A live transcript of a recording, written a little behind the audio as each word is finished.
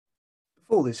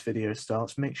Before this video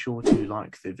starts, make sure to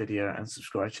like the video and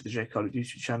subscribe to the Jake Collett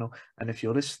YouTube channel. And if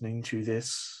you're listening to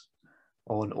this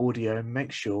on audio,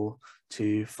 make sure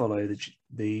to follow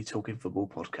the Talking Football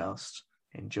podcast.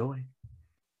 Enjoy.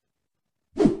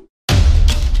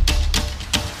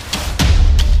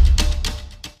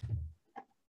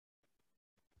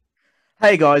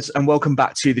 Hey guys, and welcome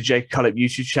back to the Jacob Cullip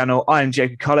YouTube channel. I am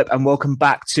Jacob Cullip, and welcome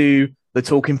back to the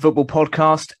Talking Football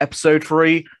podcast, episode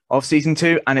 3 of season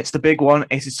 2, and it's the big one.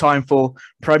 It is time for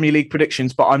Premier League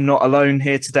predictions, but I'm not alone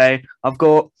here today. I've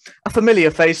got a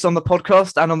familiar face on the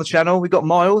podcast and on the channel. We've got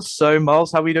Miles. So,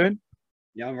 Miles, how are we doing?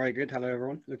 Yeah, I'm very good. Hello,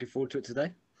 everyone. Looking forward to it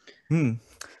today.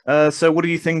 So, what do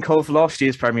you think of last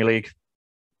year's Premier League?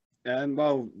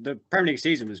 Well, the Premier League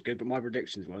season was good, but my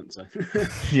predictions weren't. So,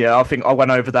 yeah, I think I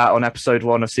went over that on episode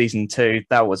 1 of season 2.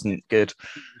 That wasn't good.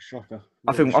 Shocker.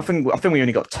 I think we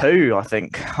only got 2. I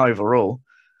think overall.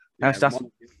 Yeah,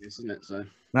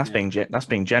 That's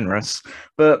being generous.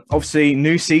 But obviously,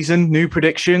 new season, new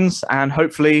predictions, and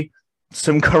hopefully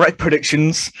some correct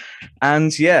predictions.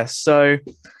 And yeah, so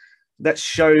let's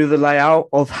show the layout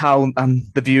of how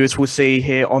the viewers will see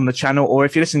here on the channel. Or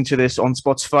if you're listening to this on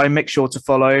Spotify, make sure to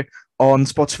follow on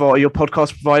Spotify or your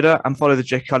podcast provider and follow the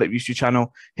Jake Cullip YouTube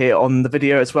channel here on the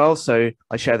video as well. So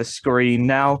I share the screen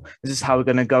now. This is how we're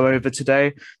going to go over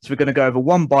today. So we're going to go over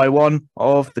one by one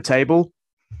of the table.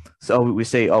 So we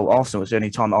see, Arsenal is the only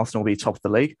time Arsenal will be top of the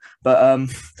league. But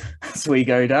so we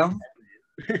go down.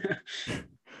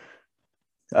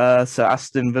 So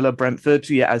Aston Villa, Brentford,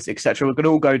 etc. We're going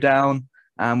to all go down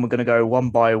and we're going to go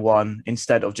one by one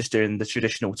instead of just doing the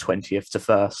traditional 20th to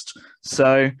first.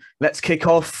 So let's kick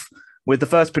off with the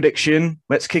first prediction.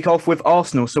 Let's kick off with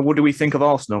Arsenal. So what do we think of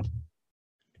Arsenal?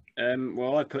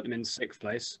 Well, I put them in 6th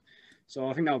place. So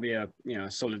I think that'll be a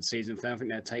solid season for them. I think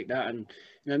they'll take that, and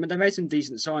they made some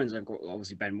decent signs. They've got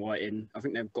obviously Ben White in. I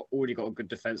think they've already got a good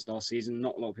defense last season.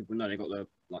 Not a lot of people know they got the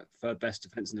third best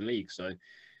defense in the league. So,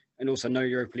 and also no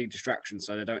Europa League distractions,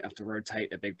 so they don't have to rotate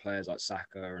their big players like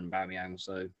Saka and Aubameyang.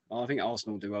 So I think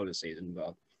Arsenal will do well this season,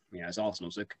 but it's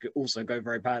Arsenal, so it could also go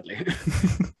very badly.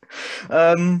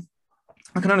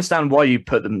 I can understand why you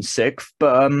put them 6th,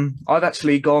 but I've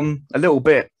actually gone a little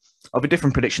bit of a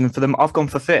different prediction for them. I've gone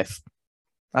for 5th.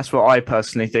 That's what I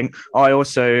personally think. I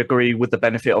also agree with the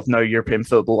benefit of no European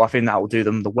football. I think that will do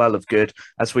them the well of good,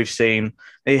 as we've seen.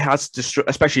 It has,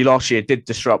 especially last year, did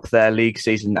disrupt their league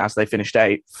season as they finished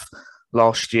 8th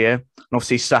last year. And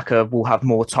obviously, Saka will have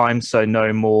more time, so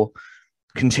no more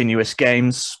continuous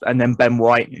games. And then Ben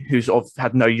White, who's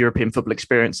had no European football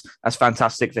experience, that's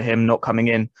fantastic for him not coming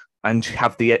in and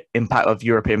have the impact of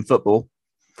European football.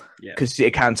 Because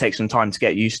it can take some time to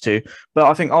get used to. But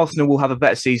I think Arsenal will have a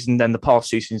better season than the past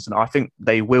 2 seasons. I think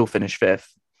they will finish 5th.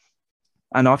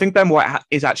 And I think Ben White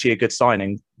is actually a good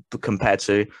signing compared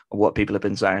to what people have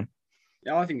been saying.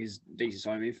 Yeah, I think he's a decent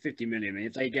signing. I mean, 50 million. I mean,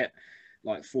 if they get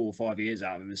 4 or 5 years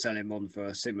out of him and sell him on for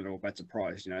a similar or better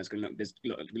price, it's going to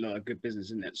look like a good business,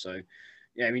 isn't it? So,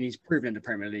 yeah, I mean, he's proven in the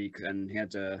Premier League and he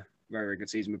had a very, very good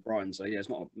season with Brighton. So, yeah, it's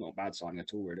not a bad signing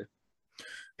at all, really.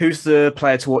 Who's the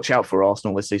player to watch out for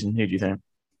Arsenal this season? Who do you think?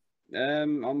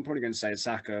 I'm probably going to say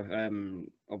Saka.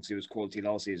 Obviously, it was quality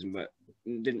last season, but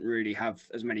didn't really have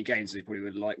as many games as he probably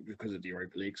would like because of the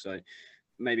Europa League. So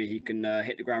maybe he can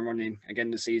hit the ground running again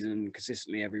this season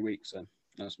consistently every week. So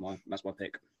that's my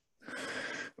pick.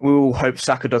 We'll hope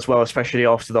Saka does well, especially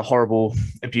after the horrible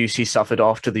abuse he suffered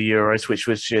after the Euros, which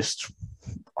was just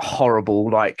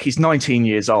horrible. He's 19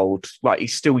 years old,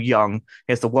 he's still young,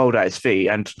 he has the world at his feet,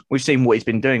 and we've seen what he's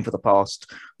been doing for the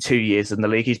past 2 years in the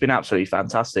league. He's been absolutely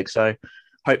fantastic. So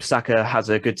hope Saka has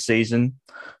a good season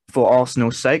for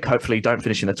Arsenal's sake. Hopefully don't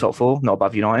finish in the top 4, not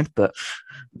above United, but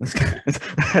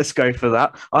let's go for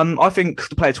that. I think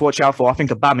the player to watch out for, I think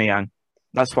Aubameyang.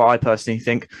 That's what I personally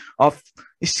think.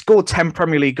 He scored 10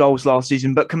 Premier League goals last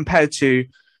season, but compared to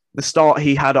the start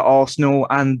he had at Arsenal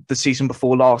and the season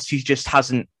before last, he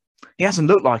hasn't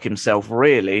looked like himself,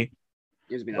 really.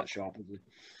 He hasn't been that sharp, has he?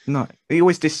 No, he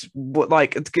always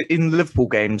in Liverpool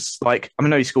games. I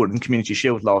know he scored in Community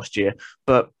Shield last year,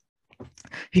 but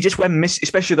he just went miss,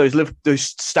 especially those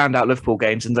standout Liverpool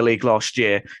games in the league last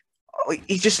year.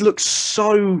 He just looked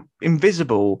so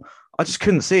invisible. I just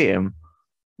couldn't see him.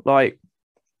 But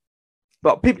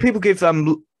people give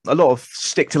a lot of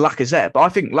stick to Lacazette, but I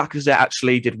think Lacazette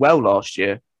actually did well last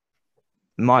year,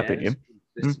 in my opinion.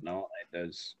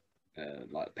 There's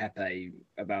Pepe,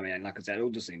 Aubameyang, Lacazette,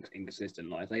 all just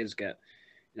inconsistent. If they just get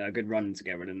a good run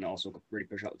together, then Arsenal could really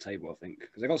push up the table, I think,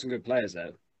 because they've got some good players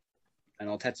there. And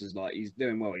Arteta's he's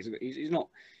doing well. He's not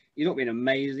been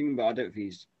amazing, but I don't think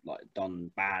he's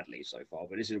done badly so far.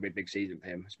 But this will be a big season for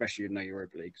him, especially in the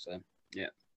Europa League. So yeah.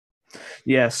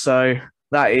 Yeah, so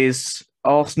that is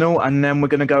Arsenal, and then we're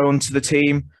going to go on to the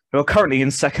team who are currently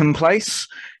in second place.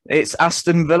 It's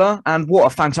Aston Villa, and what a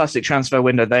fantastic transfer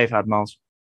window they've had, Miles.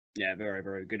 Yeah, very,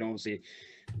 very good. Obviously,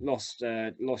 lost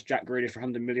Jack Grealish for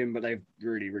 100 million, but they've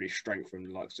really strengthened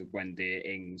the likes of Wendy,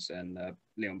 Ings, and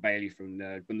Leon Bailey from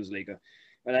the Bundesliga.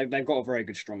 But they've got a very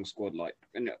good, strong squad.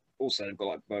 And also they've got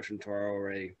like Bertrand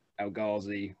Traore, El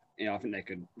Ghazi. I think they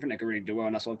could really do well,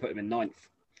 and that's why I put them in ninth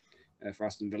for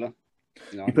Aston Villa.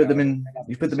 You put them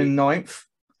in ninth,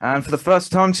 and for the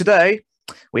first time today,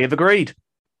 we have agreed.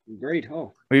 Agreed.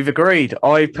 Oh, we've agreed.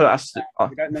 I put Aston.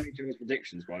 We don't know each other's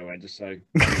predictions, by the way, just so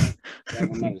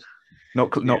everyone knows. Not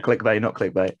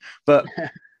clickbait. But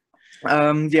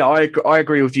yeah, I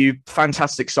agree with you.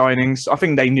 Fantastic signings. I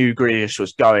think they knew Grealish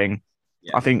was going.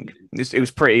 Yeah. I think it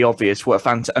was pretty obvious what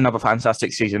another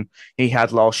fantastic season he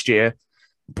had last year.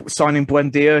 Signing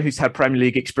Buendia, who's had Premier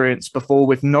League experience before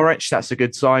with Norwich, that's a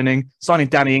good signing. Signing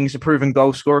Danny Ings, a proven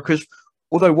goal scorer, because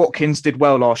although Watkins did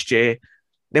well last year,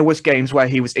 there was games where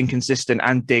he was inconsistent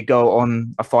and did go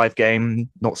on a 5-game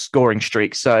not scoring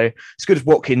streak. So as good as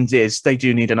Watkins is, they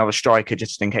do need another striker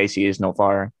just in case he is not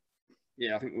firing.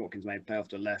 Yeah, I think Watkins may play off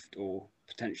the left or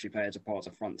potentially play as a part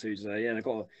of front too. So yeah, they've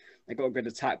got a good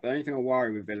attack. But the only thing I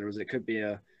worry with Villa is it could be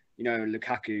a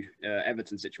Lukaku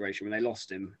Everton situation when they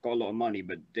lost him, got a lot of money,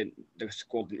 but the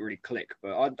squad didn't really click.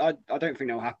 But I don't think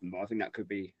that'll happen. But I think that could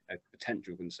be a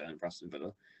potential concern for Aston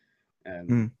Villa.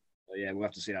 So yeah, we'll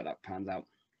have to see how that pans out.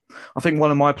 I think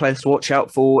one of my players to watch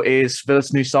out for is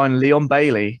Villa's new sign, Leon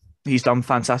Bailey. He's done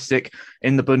fantastic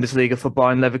in the Bundesliga for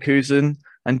Bayern Leverkusen.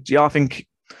 And yeah, I think,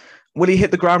 will he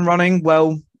hit the ground running?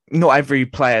 Well, not every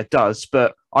player does,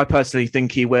 but I personally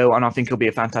think he will, and I think he'll be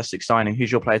a fantastic signing.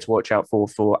 Who's your player to watch out for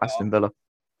Aston Villa?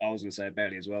 I was going to say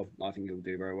Bailey as well. I think he'll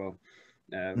do very well.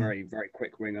 Very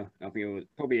quick winger. I think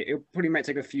it'll probably might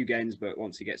take a few games, but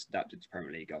once he gets adapted to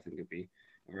Premier League, I think it'll be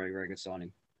a very good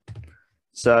signing.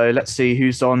 So let's see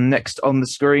who's on next on the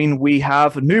screen. We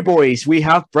have new boys. We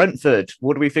have Brentford.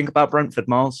 What do we think about Brentford,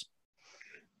 Miles?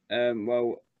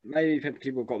 Well, maybe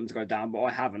people have got them to go down, but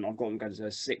I haven't. I've got them going to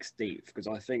 16th because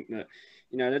I think that,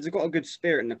 they've got a good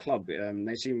spirit in the club.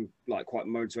 They seem like quite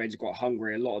motivated, quite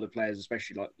hungry. A lot of the players,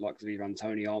 especially like Ivan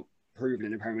Toney, aren't proven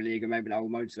in the Premier League, and maybe that will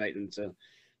motivate them to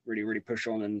really push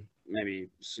on and maybe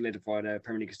solidify their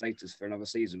Premier League status for another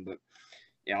season. But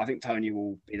yeah, I think Toney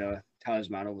will be the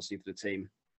talisman, obviously, for the team,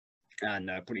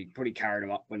 and probably carry them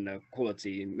up when the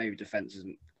quality and maybe defense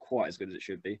isn't quite as good as it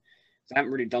should be. So they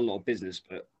haven't really done a lot of business,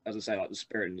 but as I say, like the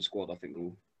spirit in the squad, I think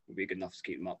will be good enough to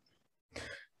keep them up.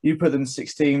 You put them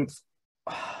 16th.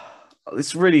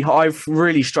 It's really, I've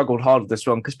really struggled hard with this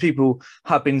one because people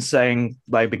have been saying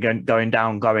they've been going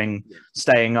down,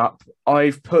 staying up.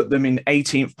 I've put them in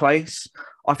 18th place.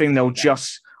 I think they'll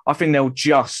just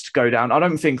go down. I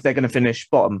don't think they're going to finish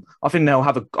bottom. I think they'll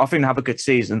have a good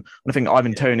season. And I think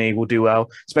Ivan Toney will do well,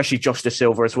 especially Josh Da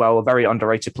Silva as well, a very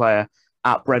underrated player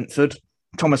at Brentford.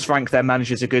 Thomas Frank, their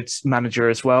manager, is a good manager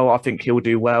as well. I think he'll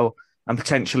do well and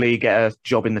potentially get a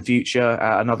job in the future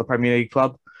at another Premier League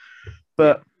club.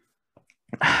 But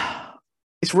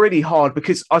it's really hard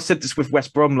because I said this with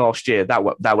West Brom last year.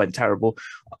 That went terrible.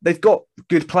 They've got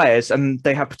good players and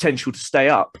they have potential to stay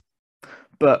up.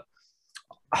 But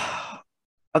I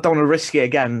don't want to risk it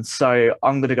again, so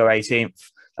I'm going to go 18th.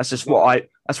 That's what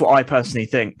I personally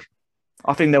think.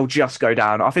 I think they'll just go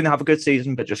down. I think they'll have a good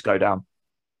season, but just go down.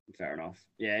 Fair enough.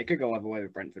 Yeah, it could go either way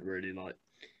with Brentford, really.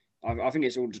 I think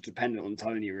it's all just dependent on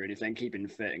Toney, really. If they can keep him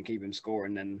fit and keep him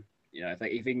scoring, then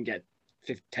if he can get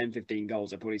 10, 15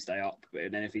 goals, they'll probably stay up.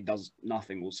 But then if he does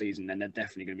nothing all season, then they're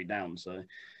definitely going to be down. So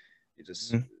it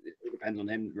depends on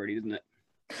him, really, doesn't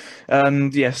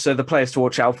it? Yes, so the players to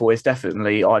watch out for is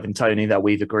definitely Ivan Toney that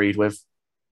we've agreed with.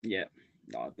 Yeah,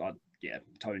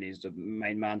 Toney is the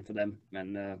main man for them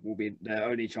and will be their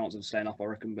only chance of staying up, I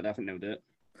reckon, but I think they'll do it.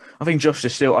 I think Josh Da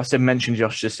Silva, mentioned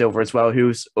Josh Da Silva as well, who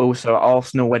was also at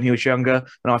Arsenal when he was younger,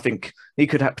 and I think he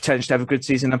could have potentially have a good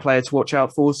season, a player to watch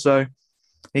out for, so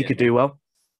he could do well.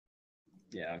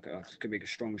 Yeah, could be a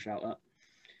strong shout, that.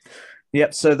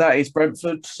 Yep, so that is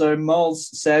Brentford. So Miles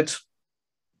said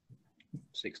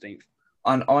 16th.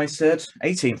 And I said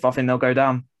 18th. I think they'll go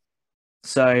down.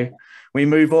 So we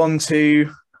move on to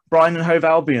Brighton and Hove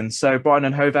Albion. So Brighton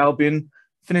and Hove Albion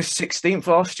finished 16th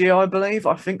last year, I believe.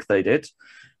 I think they did.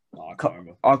 I can't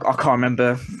remember. I can't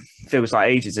remember. Feels like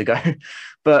ages ago.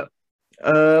 But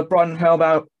Brighton and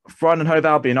Hove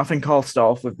Albion, I think I'll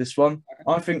start off with this one. Okay.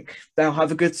 I think they'll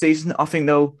have a good season. I think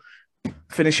they'll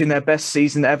finish in their best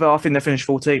season ever. I think they'll finish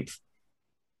 14th.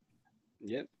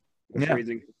 Yep. Yeah.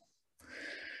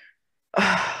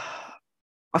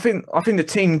 I think the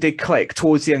team did click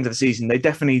towards the end of the season. They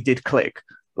definitely did click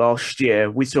last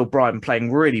year. We saw Brighton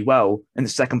playing really well in the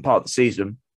second part of the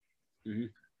season. Mm-hmm.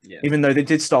 Yeah. Even though they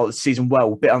did start the season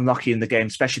well, a bit unlucky in the game,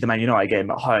 especially the Man United game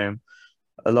at home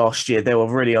last year. They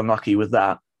were really unlucky with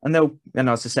that. And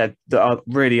as I said, they are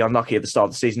really unlucky at the start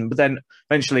of the season. But then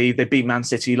eventually they beat Man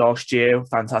City last year.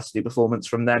 Fantastic performance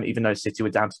from them, even though City were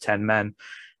down to 10 men.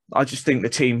 I just think the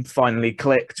team finally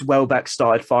clicked. Welbeck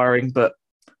started firing, but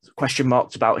question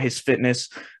marks about his fitness.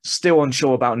 Still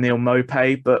unsure about Neil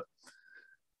Maupay, but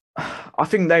I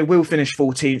think they will finish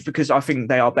 14th because I think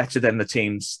they are better than the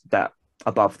teams that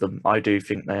above them. I do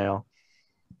think they are.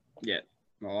 Yeah.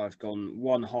 Well, I've gone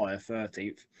one higher,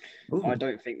 13th. Ooh. I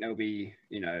don't think they'll be,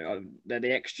 they're the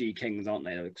XG kings, aren't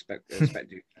they? They'll expect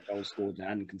goals scored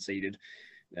and conceded,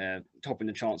 topping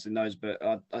the chance in those. But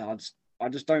I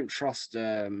just don't trust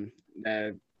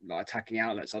their attacking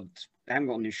outlets. They haven't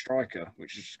got a new striker,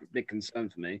 which is a big concern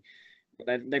for me.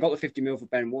 But they got the 50 mil for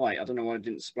Ben White. I don't know why it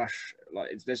didn't splash.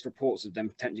 There's reports of them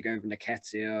potentially going for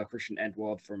Nketiah, Christian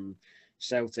Edward from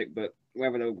Celtic, but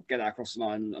whether they'll get that across the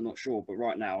line, I'm not sure. But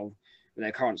right now, with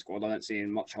their current squad, I don't see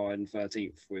them much higher than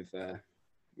 13th with their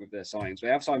signings. They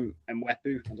have signed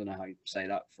Mwepu. I don't know how you say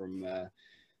that from I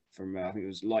think it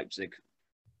was Leipzig.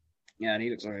 Yeah, and he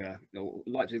looks like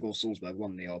Leipzig or Salzburg,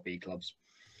 one of the RB clubs.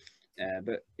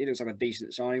 But he looks like a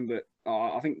decent signing. But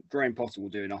I think Graham Potter will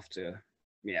do enough to,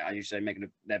 as you say, make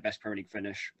their best Premier League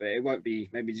finish. But it won't be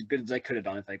maybe as good as they could have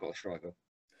done if they got a striker.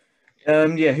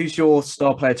 Who's your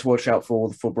star player to watch out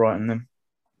for Brighton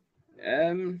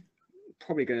then?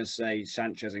 Probably going to say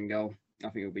Sanchez in goal. I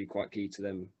think it'll be quite key to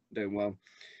them doing well.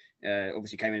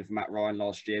 Obviously came in for Matt Ryan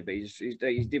last year, but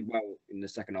he did well in the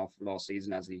second half of last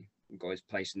season as he got his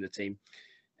place in the team.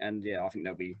 And I think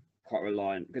they'll be quite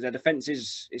reliant because their defense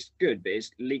is good, but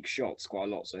it's leak shots quite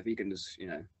a lot. So if he can just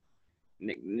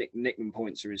nick them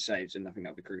points through his saves, then I think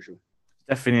that'll be crucial.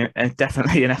 Definitely an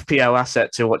FPL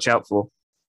asset to watch out for.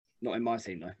 Not in my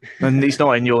team though. And he's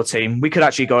not in your team. We could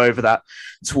actually go over that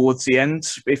towards the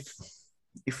end if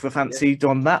we fancied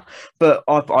on that. But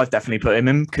I've definitely put him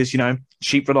in because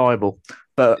cheap, reliable.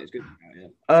 But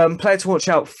player to watch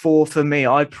out for me,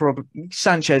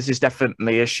 Sanchez is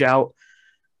definitely a shout.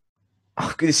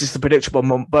 This is the predictable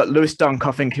one, but Lewis Dunk,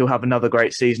 I think he'll have another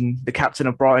great season. The captain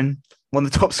of Brighton, one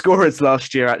of the top scorers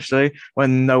last year, actually,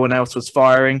 when no one else was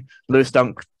firing. Lewis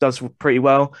Dunk does pretty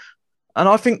well. And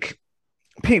I think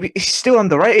he's still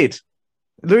underrated.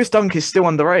 Lewis Dunk is still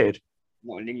underrated.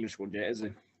 Not an English squad yet, is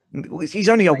he? He's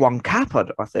only a one cap,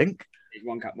 I think. He's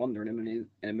one cap wonder in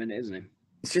a minute, isn't he?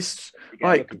 It's just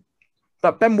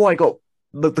that Ben White got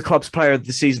the club's player of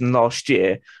the season last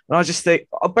year. And I just think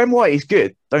Ben White is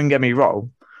good, don't get me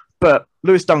wrong. But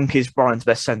Lewis Dunk is Brighton's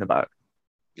best centre-back.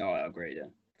 Oh, I agree,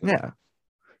 yeah. Yeah.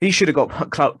 He should have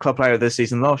got club player of the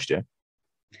season last year.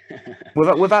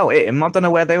 Without him, I don't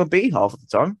know where they would be half of the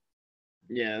time.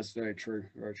 Yeah, that's very true.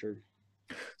 Very true.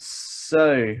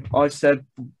 So I said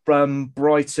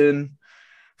Brighton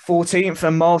 14th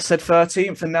and Miles said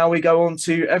 13th. And now we go on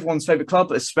to everyone's favourite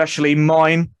club, especially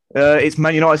mine. It's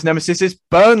Man United's nemesis, is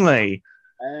Burnley.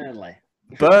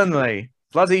 Burnley.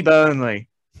 Bloody Burnley.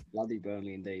 Bloody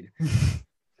Burnley indeed.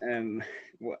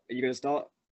 What are you going to start?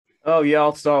 Oh, yeah,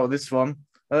 I'll start with this one.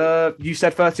 You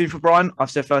said 13th for Brighton.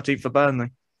 I've said 13th for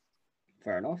Burnley.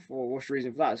 Fair enough. Well, what's the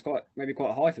reason for that? It's maybe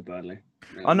quite high for Burnley.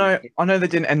 I know they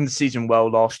didn't end the season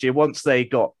well last year. Once they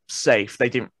got safe,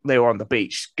 they were on the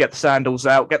beach. Get the sandals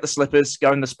out, get the slippers,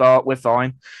 go in the spa, we're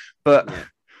fine. But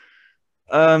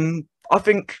I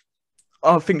think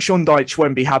Sean Dyche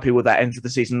won't be happy with that end of the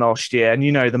season last year. And the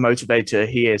motivator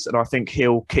he is. And I think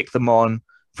he'll kick them on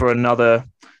for another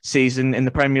season in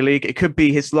the Premier League. It could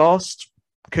be his last.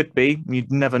 Could be.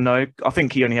 You'd never know. I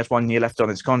think he only has 1 year left on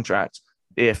his contract.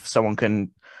 If someone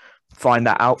can find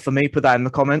that out for me, put that in the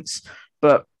comments.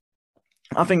 But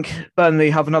I think Burnley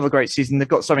have another great season. They've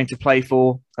got something to play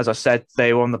for. As I said,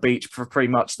 they were on the beach for pretty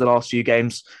much the last few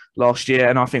games last year,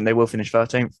 and I think they will finish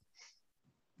 13th.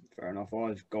 Fair enough.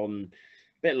 I've gone a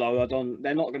bit lower.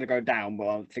 They're not going to go down, but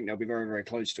I think they'll be very, very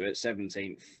close to it.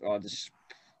 17th.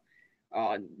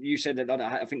 You said that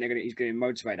I think he's going to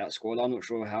motivate that squad. I'm not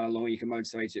sure how long you can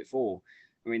motivate it for.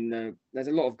 I mean, there's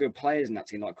a lot of good players in that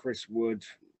team, like Chris Wood,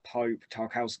 Pope,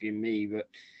 Tarkowski, and me. But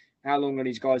how long are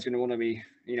these guys going to want to be,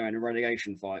 in a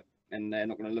relegation fight? And they're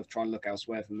not going to try and look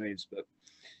elsewhere for moves. But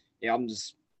yeah, I'm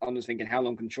just thinking, how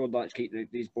long can Sean Dyche keep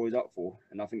these boys up for?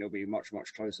 And I think they'll be much,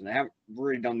 much closer. And they haven't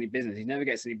really done any business. He never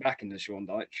gets any back into Sean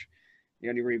Dyche.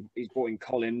 He's brought in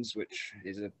Collins, which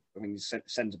is he's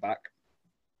centre back.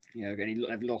 You know, again,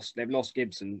 they've lost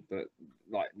Gibson, but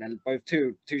like they're both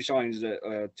two signings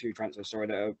that two transfers, sorry,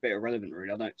 that are a bit irrelevant.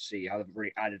 Really, I don't see how they've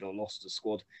really added or lost to the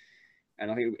squad,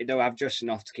 and I think they'll have just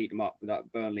enough to keep them up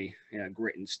without Burnley,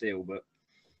 grit and steel. But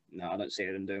no, I don't see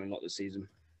them doing a lot this season.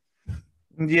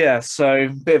 Yeah, so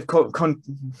bit of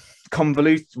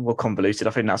convoluted. Well, convoluted.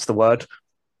 I think that's the word.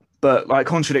 But like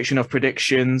contradiction of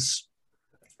predictions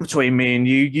between me and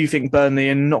you. You think Burnley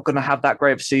are not going to have that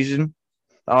great of a season?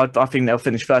 I think they'll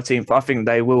finish 13th. I think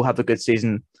they will have a good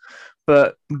season.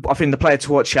 But I think the player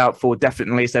to watch out for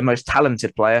definitely is their most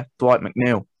talented player, Dwight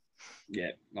McNeil.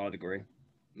 Yeah, I'd agree.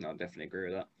 No, I definitely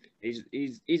agree with that.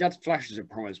 He's had flashes of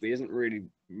promise, but he hasn't really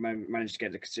managed to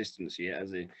get the consistency yet,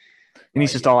 has he? He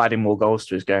needs to start adding more goals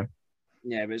to his game.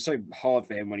 Yeah, but it's so hard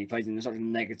for him when he plays in such a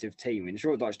negative team. And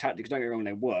sure, Dutch tactics, don't get me wrong,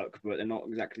 they work, but they're not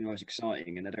exactly the most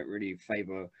exciting, and they don't really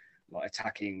favour like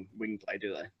attacking wing play,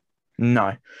 do they?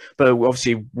 No, but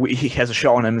obviously he has a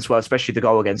shot on him as well, especially the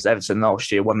goal against Everton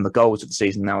last year. One of the goals of the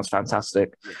season now is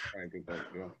fantastic. Yeah, very good goal.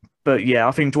 Yeah. But yeah,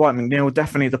 I think Dwight McNeil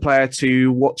definitely the player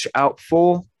to watch out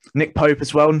for. Nick Pope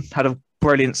as well had a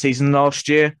brilliant season last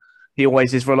year. He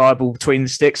always is reliable between the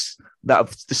sticks. That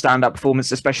the standout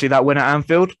performance, especially that win at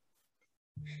Anfield.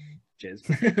 Cheers.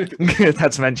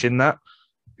 Had to mention that.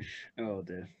 Oh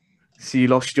dear. So you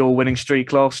lost your winning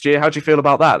streak last year. How do you feel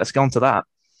about that? Let's go on to that.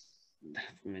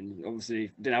 I mean, obviously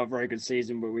didn't have a very good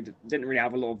season, but we didn't really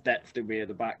have a lot of depth, did we, at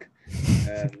the back?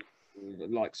 The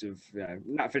likes of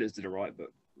Nat Phillips did all right, but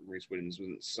Reece Williams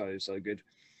wasn't so good.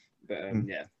 But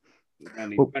yeah,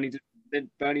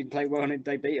 Burnley play well and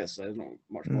they beat us, so there's not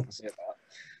much more to say about that.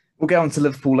 We'll get on to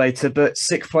Liverpool later, but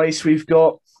sixth place we've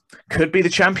got could be the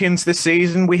champions this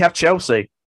season. We have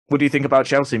Chelsea. What do you think about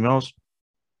Chelsea, Miles?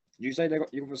 Did you say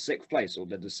you got sixth place, or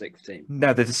they're the sixth team?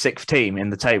 No, they're the sixth team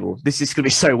in the table. This is going to be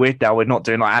so weird now. We're not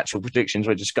doing like actual predictions.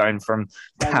 We're just going from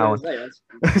down.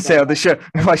 So on the show,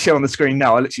 if I show on the screen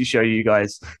now, I literally show you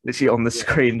guys literally on the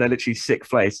screen. They're literally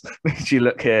sixth place. Literally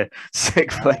look here,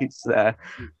 sixth place there.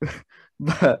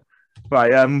 But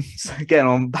right, so again,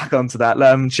 on back onto that.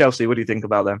 Chelsea, what do you think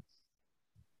about them?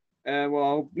 Well,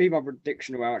 I'll leave my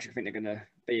prediction where I actually think they're going to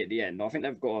be at the end. I think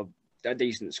they've got a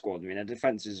decent squad. I mean, their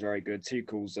defense is very good.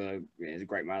 Tuchel's is a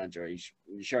great manager. He's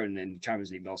shown in the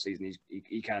Champions League last season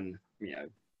he can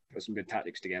put some good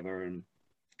tactics together and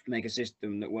make a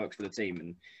system that works for the team.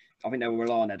 And I think they will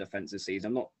rely on their defense this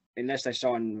season. Unless they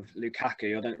sign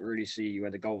Lukaku, I don't really see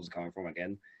where the goals are coming from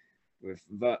again. With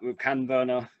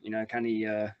Werner, can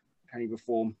he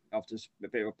perform after a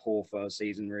bit of a poor first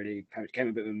season? Really became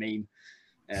a bit of a meme.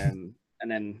 And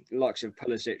then the likes of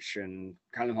Pulisic and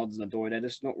Callum Hudson-Odoi, they're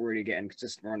just not really getting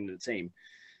consistent running the team.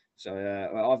 So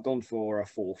I've gone for a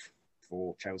fourth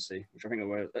for Chelsea, which I think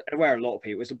where a lot of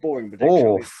people. It's a boring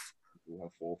prediction.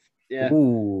 Fourth. Yeah.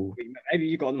 Ooh. Maybe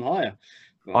you got them higher.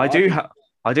 I do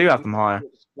have them higher.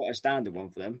 It's quite a standard one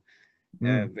for them.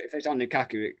 But if they sign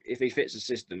Lukaku, if he fits the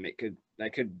system, they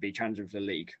could be challenging for the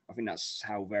league. I think that's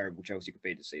how variable Chelsea could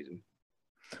be this season.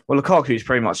 Well, Lukaku's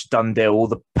pretty much done deal. All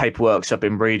the paperwork I've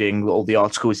been reading, all the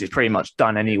articles, is pretty much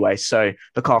done anyway. So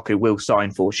Lukaku will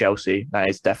sign for Chelsea. That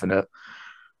is definite.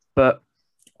 But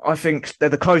I think they're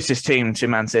the closest team to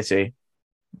Man City.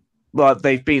 Well,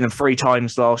 they've beaten them 3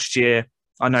 times last year.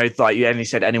 I know, like you only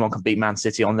said, anyone can beat Man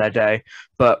City on their day,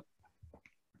 but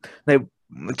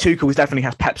Tuchel definitely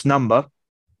has Pep's number.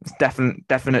 It's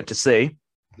definite to see.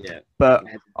 Yeah. But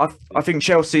I think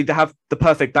Chelsea, they have the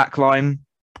perfect back line.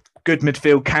 Good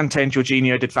midfield. Kante and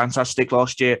Jorginho did fantastic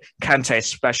last year. Kante,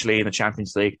 especially in the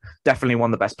Champions League, definitely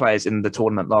one of the best players in the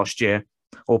tournament last year,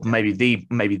 or maybe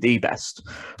the best.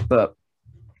 But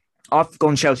I've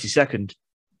gone Chelsea second.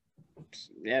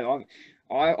 Yeah,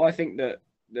 I think that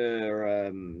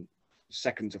the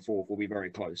second to fourth will be very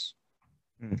close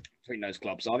between those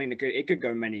clubs. So I think it could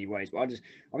go many ways. But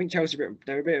I think Chelsea,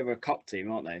 they're a bit of a cup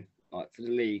team, aren't they? Like for the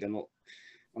league, I'm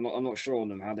not sure on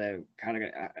them how they're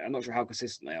I'm not sure how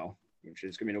consistent they are, which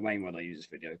is going to be the main word I use this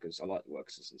video because I like the word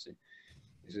consistency.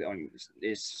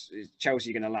 Is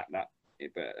Chelsea going to lack that?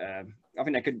 But I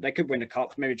think they could win the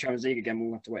cup, maybe Champions League again.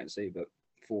 We'll have to wait and see. But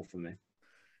fourth for me.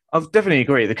 I definitely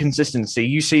agree. The consistency,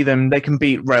 you see them, they can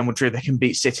beat Real Madrid, they can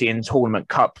beat City in tournament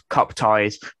cup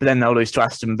ties, but then they'll lose to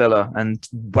Aston Villa and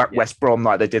West Brom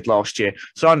like they did last year.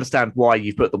 So I understand why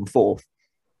you put them fourth.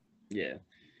 Yeah.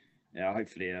 Yeah,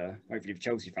 hopefully for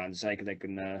Chelsea fans' sake, they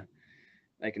can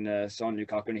sign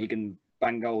Lukaku and he can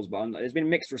bang goals. But there's been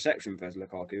mixed reception for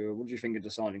Lukaku. What do you think of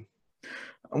the signing?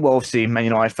 Well, obviously, Man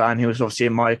United fan. He was obviously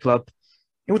in my club.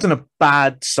 It wasn't a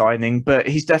bad signing, but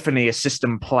he's definitely a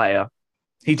system player.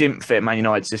 He didn't fit Man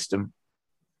United's system.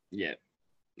 Yeah,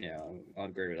 I'd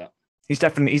agree with that. He's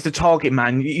the target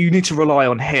man. You need to rely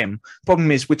on him.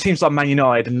 Problem is with teams like Man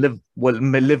United and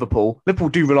Liverpool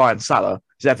do rely on Salah.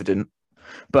 It's evident,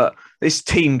 but this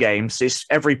team games, it's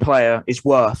every player is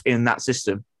worth in that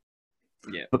system.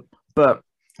 Yeah. But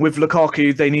with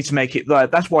Lukaku, they need to make it.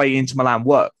 That's why Inter Milan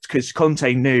worked, because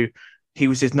Conte knew he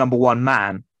was his number one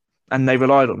man, and they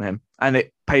relied on him, and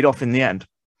it paid off in the end,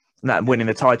 that winning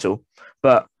the title.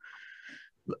 But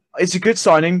it's a good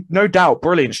signing, no doubt.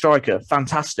 Brilliant striker,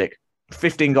 fantastic.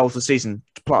 15 goals a season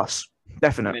plus,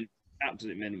 definite.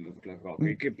 Absolute minimum for Lukaku.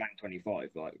 He could blank 25.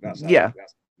 Like that's yeah.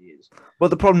 That's he is. Well,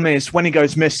 the problem is when he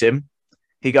goes missing,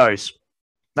 he goes.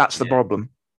 That's the problem.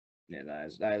 Yeah, that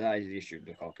is the issue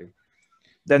with Lukaku.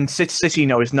 Then City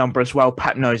know his number as well.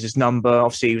 Pep knows his number.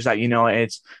 Obviously, he was at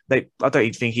United. I don't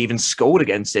even think he even scored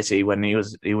against City when he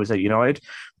was at United.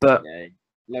 But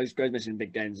goes missing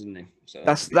big games, isn't he? So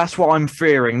that's what I'm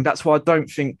fearing. That's why I don't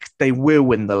think they will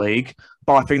win the league,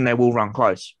 but I think they will run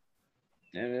close.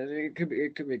 Yeah, it could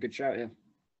be a good shout. Yeah.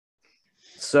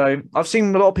 So I've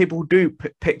seen a lot of people do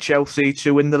pick Chelsea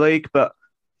to win the league, but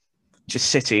just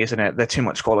City, isn't it? They're too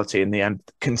much quality in the end.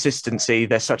 Consistency.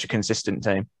 They're such a consistent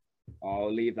team.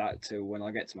 I'll leave that till when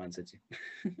I get to Man City.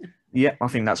 Yeah, I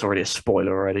think that's already a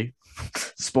spoiler already.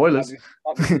 Spoilers.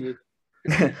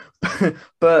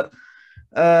 But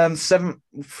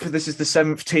this is the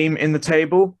 7th team in the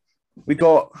table. We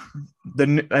got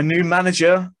a new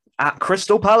manager at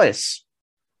Crystal Palace.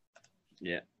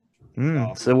 Yeah.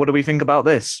 So what do we think about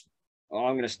this?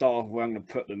 I'm going to start off where I'm going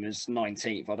to put them as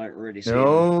 19th. I don't really see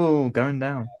them going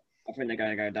down. I think they're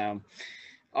going to go down.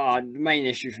 The main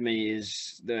issue for me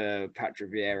is the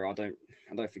Patrick Vieira. I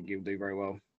don't think he'll do very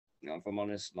well. If I'm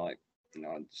honest,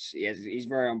 he's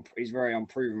very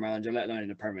unproven manager, let alone in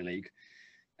the Premier League.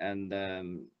 And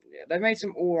they made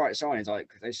some all right signings. I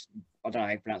don't know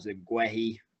how you pronounce it.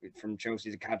 Guehi from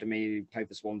Chelsea's academy, who played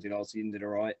for Swansea last season, did all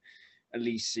right.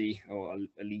 Elise, I don't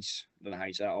know how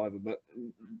you say that either, but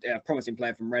promising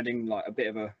player from Reading, like a bit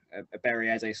of a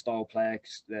Berriese style player.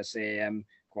 They're CAM,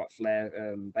 quite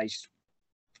flair based.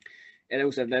 And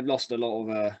also they've lost a lot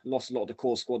of the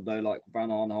core squad though, like Van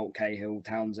Aanholt, Cahill,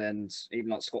 Townsend, even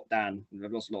like Scott Dan.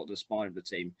 They've lost a lot of the spine of the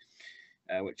team,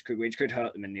 which could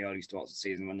hurt them in the early starts of the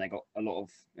season when they got a lot of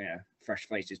fresh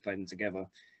faces playing together.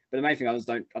 But the main thing I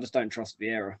just don't trust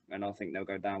Vieira, and I think they'll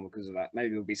go down because of that.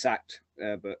 Maybe he'll be sacked,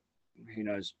 but who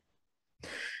knows?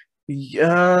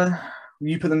 Yeah,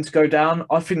 you put them to go down.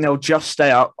 I think they'll just stay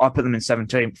up. I put them in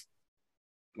 17th.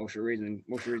 What's your reasoning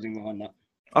behind that?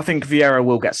 I think Vieira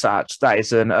will get sacked. That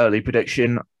is an early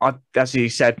prediction. As you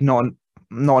said, not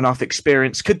enough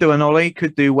experience. Could do an Ollie,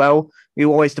 could do well. It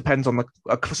always depends on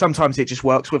sometimes it just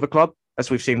works with a club,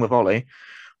 as we've seen with Ollie.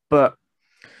 But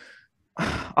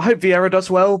I hope Vieira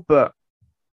does well, but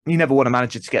you never want a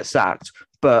manager to get sacked.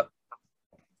 But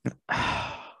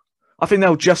I think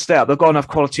they'll just stay up. They've got enough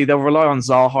quality. They'll rely on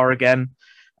Zaha again,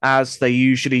 as they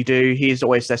usually do. He is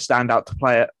always their standout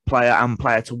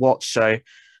player to watch. So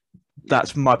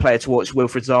that's my player to watch,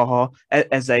 Wilfried Zaha.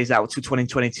 Eze's out till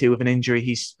 2022 with an injury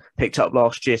he's picked up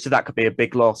last year. So that could be a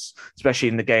big loss, especially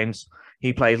in the games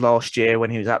he played last year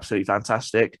when he was absolutely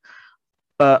fantastic.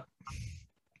 But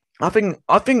I think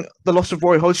the loss of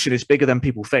Roy Hodgson is bigger than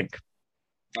people think.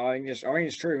 I think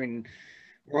it's true. I mean,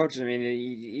 Roy Hodgson,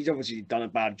 he's obviously done a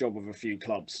bad job with a few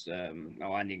clubs, and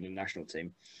England national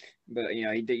team. But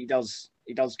he does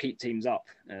keep teams up.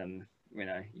 Him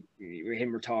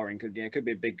retiring could be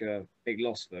a big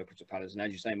loss for Crystal Palace, and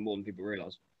as you say, more than people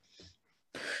realise.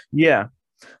 Yeah.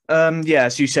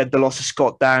 As you said, the loss of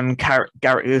Scott Dan,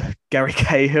 Gary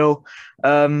Cahill.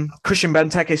 Christian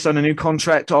Benteke signed a new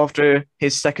contract after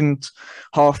his second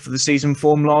half of the season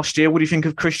form last year. What do you think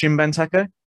of Christian Benteke?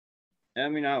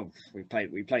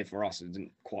 We played for us. It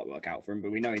didn't quite work out for him,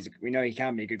 but we know he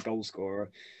can be a good goal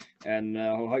scorer, and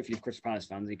hopefully, for Crystal Palace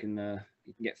fans, he can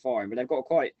get firing. But they've got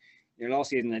quite. Last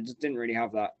season they just didn't really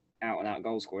have that out and out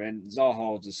goal scorer, and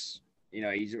Zaha just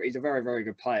he's a very, very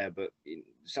good player, but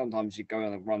sometimes you go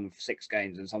on a run for 6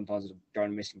 games and sometimes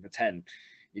going missing for 10.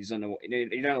 You just don't know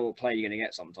what play you're going to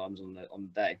get sometimes on the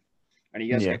day, and he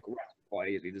does get quite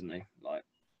easily, doesn't he? Like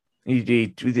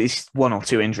it's 1 or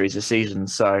 2 injuries a season,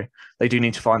 so they do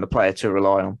need to find a player to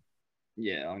rely on.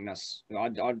 Yeah, I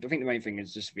think the main thing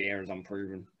is just Vieira's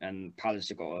unproven, and Palace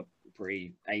have got a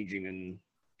pretty aging and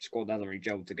squad hasn't really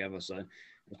gelled together, so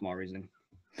that's my reasoning.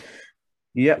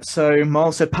 Yep, so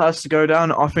Miles said Palace to go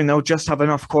down. I think they'll just have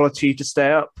enough quality to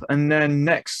stay up. And then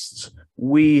next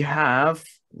we have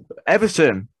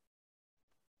Everton.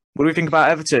 What do we think about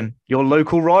Everton? Your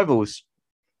local rivals?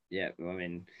 Yeah,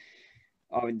 they've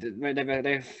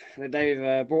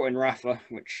brought in Rafa,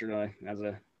 which as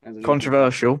a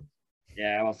controversial.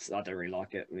 Yeah, I don't really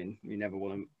like it. I mean, you never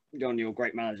want your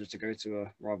great managers to go to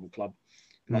a rival club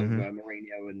like Hmm.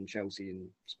 Mourinho and Chelsea and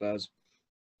Spurs.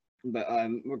 But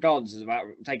regardless of about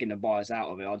taking the bias out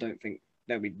of it, I don't think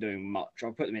they'll be doing much.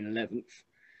 I'll put them in 11th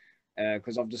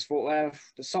because I've just thought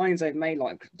the signs they've made,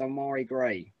 like Damari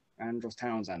Gray, Andros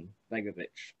Townsend, Begovic,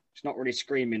 it's not really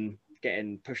screaming,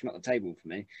 pushing up the table for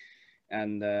me.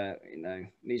 And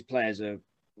these players are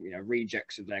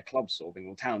rejects of their club sort of thing.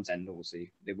 Well, Townsend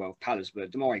obviously did well with Palace,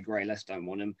 but Damari Gray, let's don't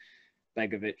want him.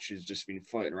 Begovic has just been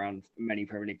floating around many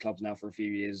Premier League clubs now for a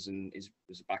few years and is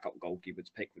a backup goalkeeper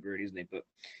to Pickford, really, isn't he? But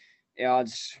yeah,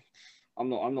 I'm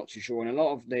not too sure. And a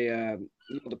lot of the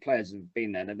players have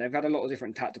been there. They've had a lot of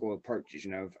different tactical approaches.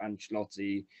 Of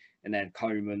Ancelotti and then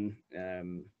Koeman,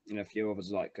 a few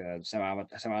others like Sam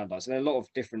Allardyce. So there are a lot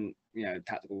of different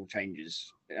tactical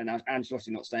changes. And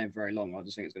Ancelotti not staying very long, I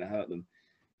just think it's going to hurt them.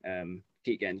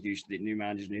 Keep getting used to the new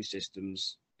managers, new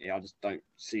systems. Yeah, I just don't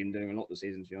see him doing a lot this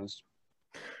season, to be honest.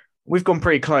 We've gone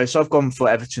pretty close. I've gone for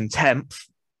Everton 10th.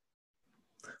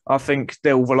 I think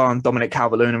they'll rely on Dominic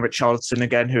Calvert-Lewin and Richarlison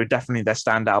again, who are definitely their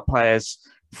standout players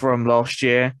from last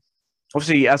year.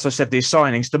 Obviously, as I said, these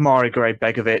signings, Damari Gray,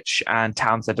 Begovic and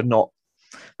Townsend are not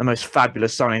the most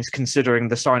fabulous signings, considering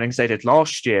the signings they did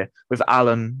last year with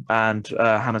Allen and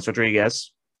James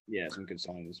Rodriguez. Yeah, some good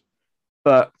signings.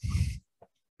 But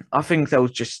I think they'll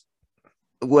just...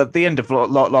 Well, at the end of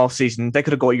last season, they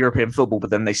could have got European football, but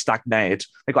then they stagnated.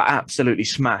 They got absolutely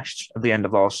smashed at the end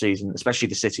of last season, especially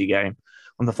the City game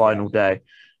on the final day.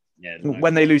 Yeah,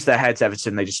 when they lose their heads,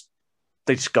 Everton, they just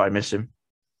go missing.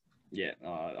 Yeah,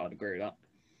 I'd agree with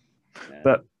that.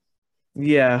 But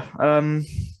yeah, I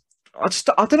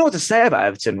don't know what to say about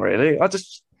Everton. Really,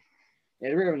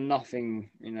 they're really nothing.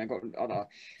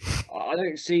 I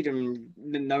don't see them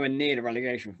nowhere near the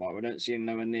relegation fight. I don't see them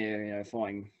nowhere near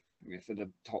fighting for the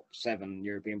top 7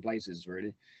 European places.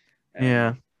 Really.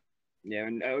 Yeah. Yeah,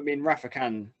 and I mean Rafa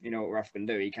can, what Rafa can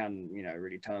do. He can,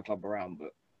 really turn a club around, but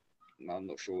I'm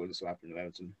not sure this will happen to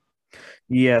Everton.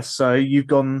 Yeah, so you've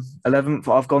gone 11th,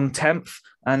 I've gone 10th,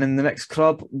 and in the next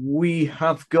club we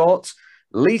have got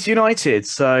Leeds United.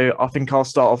 So I think I'll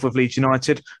start off with Leeds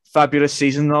United. Fabulous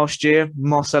season last year.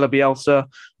 Marcelo Bielsa,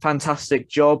 fantastic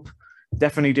job.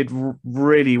 Definitely did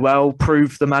really well.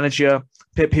 Proved the manager.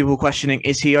 People questioning,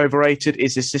 is he overrated?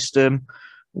 Is his system,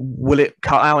 will it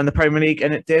cut out in the Premier League?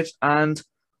 And it did. And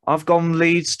I've gone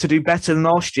Leeds to do better than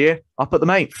last year. I put them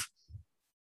 8th.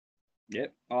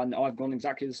 Yep, I've gone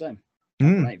exactly the same.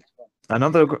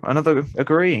 Another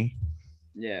agree.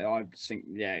 Yeah, I just think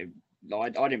I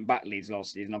didn't back Leeds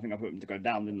last season. I think I put them to go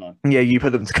down, didn't I? Yeah, you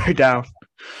put them to go down.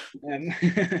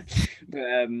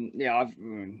 Yeah,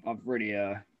 I've really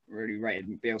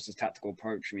rated Bielsa's tactical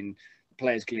approach. I mean, the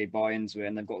players clearly buy into it,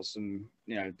 and they've got some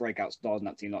breakout stars in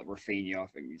that team like Rafinha. I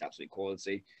think he's absolute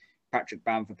quality. Patrick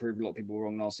Bamford proved a lot of people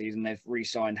wrong last season. They've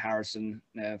re-signed Harrison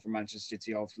from Manchester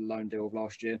City after the loan deal of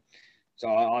last year. So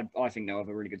I think they'll have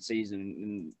a really good season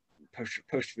and push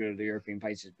for the European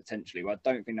places potentially. But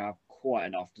I don't think they'll have quite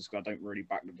enough just because I don't really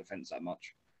back the defence that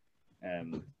much.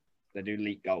 They do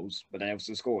leak goals, but they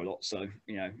also score a lot. So,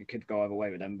 it could go either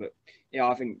way with them. But yeah,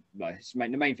 I think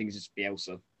the main thing is just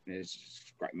Bielsa. He's just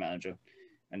a great manager.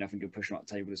 And I think he'll push them up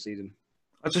the table this season.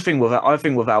 I think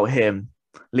without him,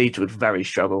 Leeds would very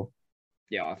struggle.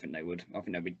 Yeah, I think they would. I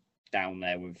think they'll be down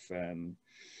there with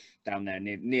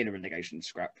near the relegation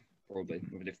scrap, probably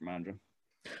with a different manager.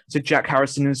 So Jack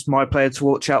Harrison is my player to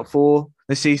watch out for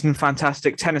this season.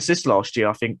 Fantastic, 10 assists last year,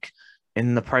 I think,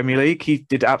 in the Premier League. He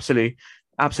did absolutely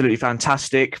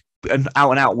fantastic. An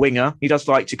out-and-out winger. He does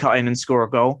like to cut in and score a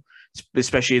goal,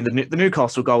 especially in the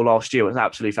Newcastle goal last year was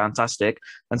absolutely fantastic,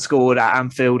 and scored at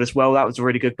Anfield as well. That was a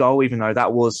really good goal, even though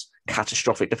that was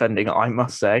catastrophic defending, I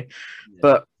must say. Yeah.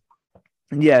 But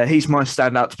yeah, he's my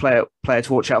standout player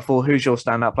to watch out for. Who's your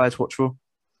standout player to watch for?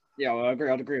 Yeah, well, I agree.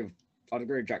 I'd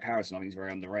agree with Jack Harrison. I think he's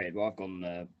very underrated. Well, I've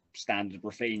gone standard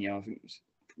Rafinha. I think it's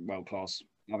world class.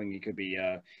 I think he could be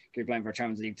playing for a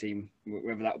Champions League team,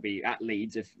 whether that would be at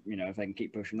Leeds if they can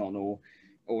keep pushing on,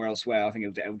 or elsewhere. I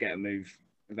think he'll get a move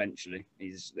eventually.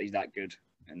 He's that good,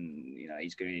 and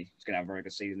he's going to have a very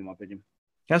good season in my opinion.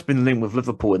 He has been linked with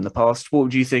Liverpool in the past. What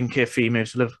would you think if he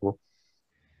moves to Liverpool?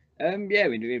 Yeah,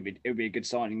 it would be a good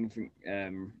signing. I think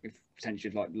if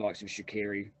potentially like the likes of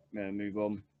Shaqiri move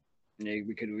on,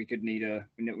 we could need a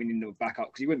backup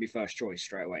because he wouldn't be first choice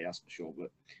straight away, that's for sure.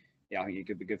 But yeah, I think he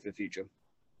could be good for the future.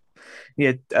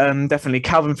 Yeah, definitely.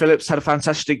 Calvin Phillips had a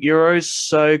fantastic Euros,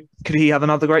 so could he have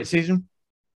another great season?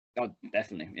 Oh,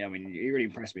 definitely. Yeah, I mean, he really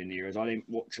impressed me in the Euros. I didn't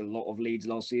watch a lot of Leeds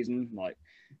last season, like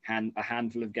a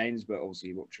handful of games, but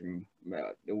obviously watching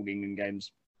all the England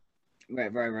games.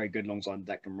 very, very good alongside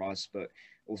Declan Rice, but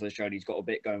also showed he's got a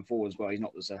bit going forward as well. He's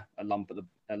not just a lump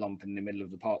in the middle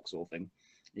of the park sort of thing.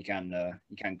 He can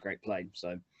create play.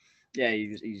 So yeah,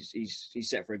 he's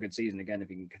set for a good season again if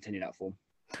he can continue that form.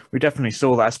 We definitely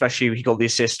saw that, especially he got the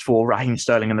assist for Raheem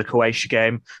Sterling in the Croatia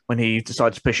game when he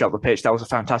decided to push up the pitch. That was a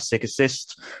fantastic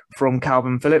assist from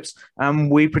Calvin Phillips.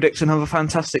 And we predict another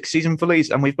fantastic season for Leeds.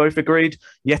 And we've both agreed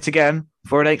yet again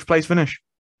for an 8th place finish.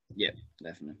 Yeah,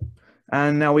 definitely.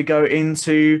 And now we go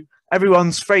into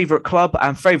everyone's favourite club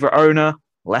and favourite owner,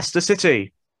 Leicester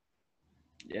City.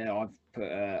 Yeah,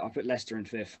 I put Leicester in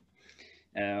 5th.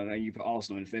 You put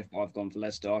Arsenal in 5th, but I've gone for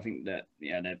Leicester. I think that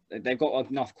they've got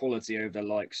enough quality over the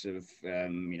likes of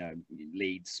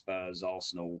Leeds, Spurs,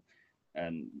 Arsenal,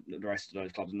 and the rest of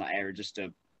those clubs in that area just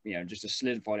to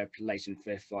solidify their place in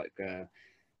 5th, like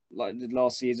the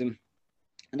last season.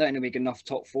 I don't think we get enough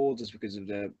top 4 just because of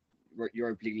the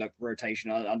Europa League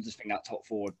rotation. I just think that top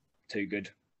 4 too good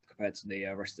compared to the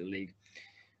rest of the league.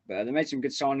 But they made some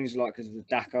good signings, like because of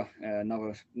Daka,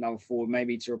 another forward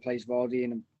maybe to replace Vardy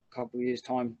in a couple of years'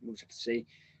 time. We'll have to see.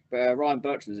 But Ryan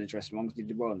Bertrand was an interesting one because he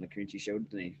did well in the Community Shield,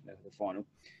 didn't he, the final.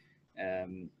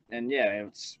 And yeah,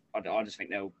 I just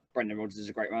think Brendan Rodgers is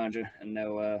a great manager, and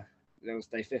they'll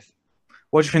stay 5th.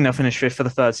 What do you think they'll finish 5th for the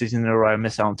 3rd season in a row and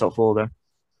miss out on top 4 then?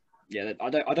 Yeah, I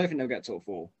don't think they'll get top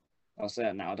 4. I'll say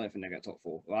that now. I don't think they'll get top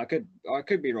 4. Well, I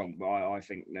could be wrong, but I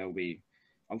think they'll be.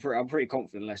 I'm pretty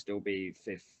confident Leicester will be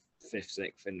 5th,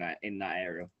 6th in that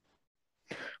area.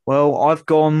 Well, I've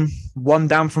gone one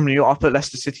down from you. I put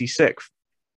Leicester City 6th.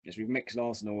 Yes, we've mixed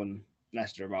Arsenal and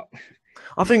Leicester up.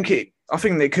 I think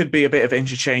there could be a bit of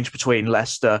interchange between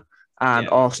Leicester and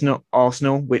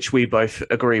Arsenal, which we both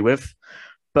agree with.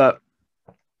 But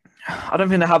I don't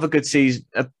think they have a good season.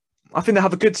 I think they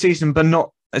have a good season, but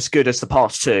not as good as the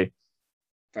past 2.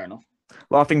 Fair enough.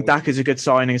 Well, I think Dak is a good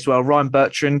signing as well. Ryan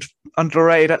Bertrand,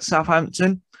 underrated at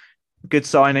Southampton. Good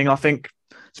signing, I think,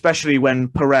 especially when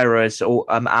Pereira is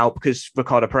out, because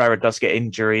Ricardo Pereira does get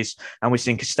injuries, and we've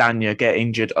seen Castagna get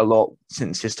injured a lot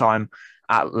since his time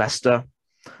at Leicester.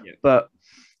 Yeah. But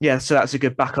yeah, so that's a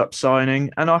good backup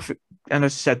signing. And as I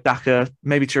said, Daka,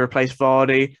 maybe to replace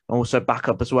Vardy, and also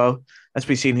backup as well. As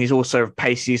we've seen, he's also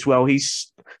pacey as well.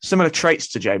 He's similar traits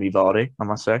to Jamie Vardy, I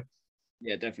must say.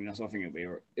 Yeah, definitely. That's what I think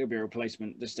it'll be a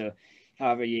replacement, just to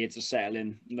have a year to settle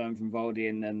in, learn from Vardy,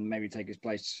 and then maybe take his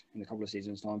place in a couple of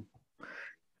seasons' time.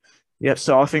 Yep,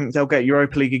 so I think they'll get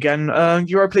Europa League again.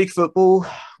 Europa League football,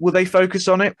 will they focus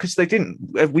on it? Because they didn't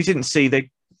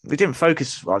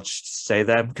focus, I'll just say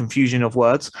there, confusion of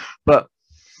words, but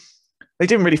they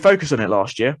didn't really focus on it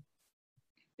last year.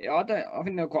 Yeah, I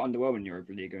think they were quite underwhelming in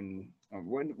Europa League, and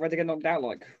where they get knocked out,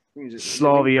 like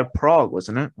Slavia Prague,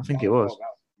 wasn't it? I think it was.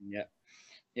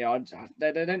 Yeah,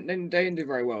 they didn't do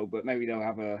very well, but maybe they'll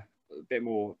have a bit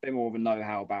more of a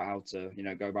know-how about how to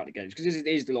go about the games, because it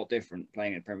is a lot different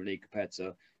playing in the Premier League compared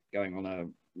to going on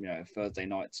a Thursday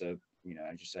night to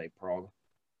as you say, Prague.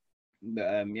 But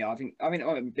I think I'm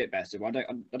a bit better, but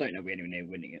I don't know we're anywhere near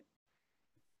winning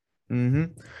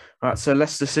it. Right, so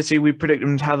Leicester City, we predict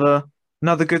them to have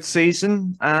another good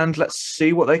season, and let's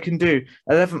see what they can do.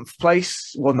 11th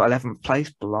place. Well, not 11th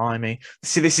place, blimey.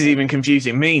 See, this is even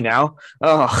confusing me now.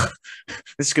 Oh,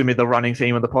 this is going to be the running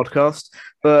theme of the podcast.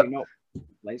 But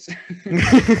place.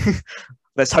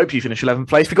 Let's hope you finish 11th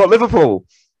place. We've got Liverpool.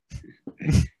 Do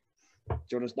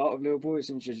you want to start with Liverpool,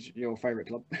 since it's your favourite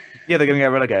club? Yeah, they're going to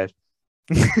get relegated.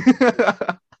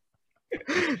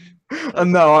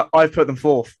 And no, I've put them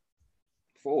 4th.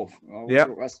 4th? Oh, yeah.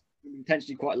 That's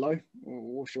potentially quite low.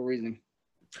 What's your reasoning?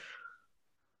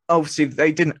 Obviously,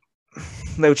 they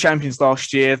were champions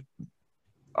last year.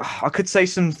 I could say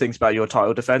some things about your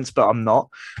title defence, but I'm not.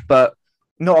 But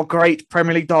not a great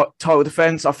Premier League title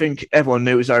defence. I think everyone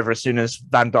knew it was over as soon as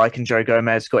Van Dijk and Joe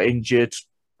Gomez got injured.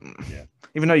 Yeah.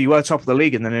 Even though you were top of the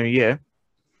league in the new year.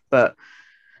 But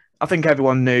I think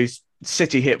everyone knew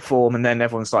City hit form, and then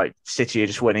everyone's like, City are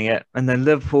just winning it. And then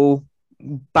Liverpool,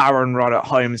 barren run at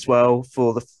home as well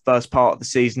for the first part of the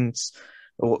season,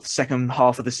 or second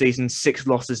half of the season, 6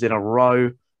 losses in a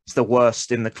row. It's the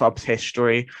worst in the club's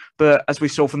history. But as we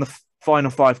saw from the final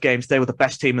 5 games, they were the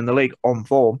best team in the league on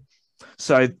form.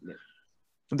 So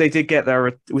they did get there.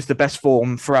 It was the best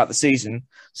form throughout the season.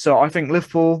 So I think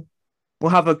Liverpool will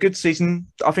have a good season.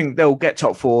 I think they'll get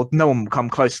top 4. No one will come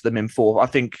close to them in 4th. I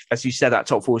think, as you said, that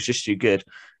top 4 is just too good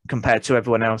compared to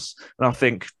everyone else. And I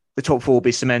think the top 4 will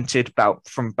be cemented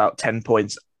from about 10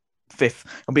 points. 5th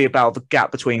will be about the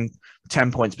gap between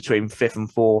 10 points between 5th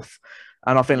and 4th.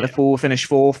 And I think Liverpool will finish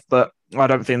 4th, but I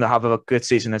don't think they'll have a good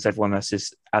season as everyone else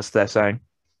is, as they're saying.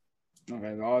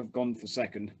 Okay, well, I've gone for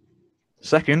 2nd.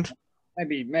 2nd?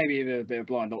 maybe a bit of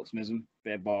blind optimism, a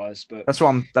bit of bias, but That's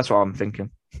what I'm thinking.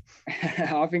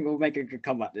 I think we'll make a good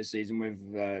comeback this season.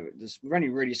 We've only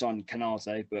really signed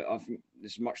Canate, but I think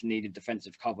there's much needed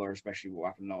defensive cover, especially what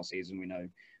happened last season. We know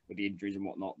with the injuries and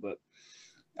whatnot, but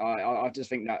I just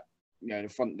think that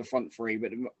the front three,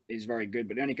 but is very good.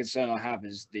 But the only concern I have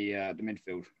is the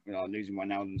midfield. Losing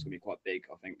Wijnaldum is going to be quite big.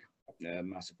 I think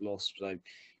massive loss. So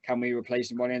can we replace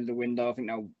him by the end of the window? I think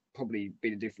that'll probably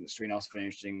be the difference between us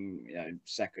finishing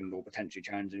second or potentially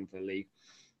challenging for the league.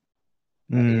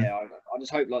 Yeah, I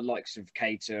just hope likes of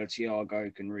Keita,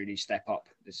 Thiago can really step up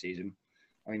this season.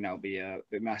 I think that'll be a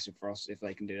bit massive for us if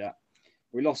they can do that.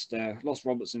 We lost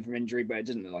Robertson from injury, but it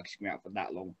doesn't look like he's going to be out for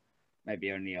that long.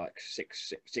 Maybe only like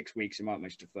six weeks. It might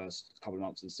miss the first couple of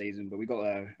months of the season. But we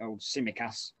got old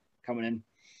Tsimikas coming in.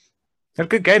 Had a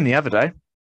good game the other day.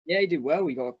 Yeah, he did well.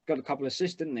 He got a couple of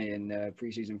assists, didn't he, in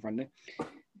pre-season friendly.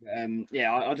 I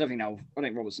don't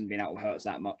think Robertson being out will hurt us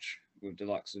that much with the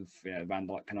likes of Van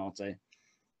Dijk, Canate.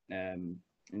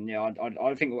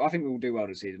 I think we'll do well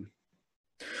this season.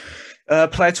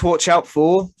 Player to watch out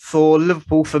for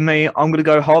Liverpool for me. I'm going to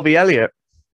go Harvey Elliott.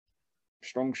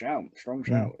 Strong shout.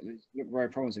 It's looked very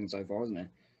promising so far, hasn't it?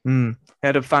 He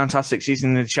had a fantastic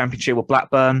season in the Championship with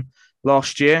Blackburn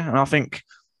last year, and I think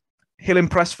he'll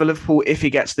impress for Liverpool if he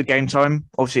gets the game time.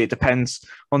 Obviously, it depends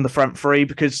on the front three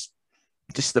because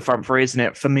just the front three, isn't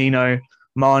it? Firmino,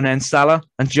 Mane, and Salah,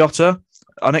 and Jota.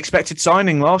 Unexpected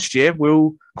signing last year. We're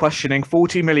all questioning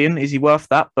 40 million. Is he worth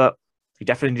that? But he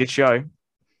definitely did show.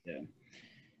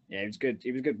 Yeah, he was good.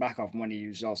 He was good backup when he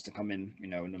was asked to come in.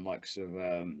 In the likes of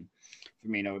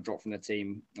Firmino dropped from the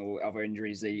team or other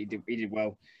injuries. He did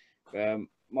well.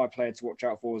 My player to watch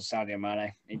out for was Sadio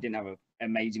Mane. He didn't have an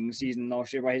amazing season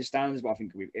last year by his standards, but I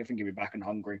think he'll be back and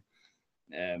hungry.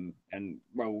 And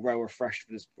well refreshed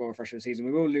for the season.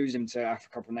 We will lose him to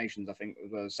Africa Cup of Nations, I think,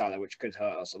 with Salah, which could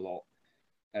hurt us a lot.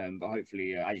 But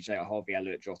hopefully, as you say, Harvey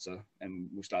Elliott, Jota, and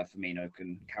we'll start Firmino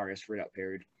can carry us through that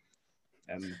period.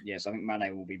 Yes, I think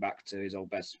Mane will be back to his old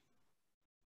best.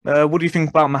 What do you think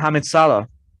about Mohamed Salah?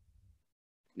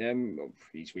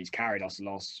 He's carried us the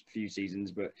last few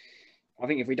seasons, but I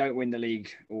think if we don't win the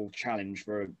league or challenge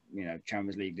for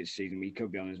Champions League this season, we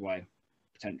could be on his way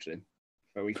potentially.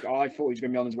 But I thought he was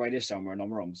going to be on his way this summer, and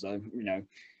I'm wrong. So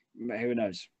who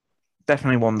knows?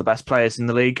 Definitely one of the best players in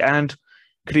the league, and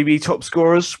could he be top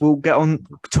scorers? We'll get on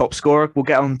top scorer. We'll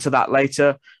get on to that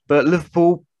later. But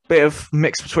Liverpool, bit of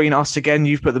mix between us again.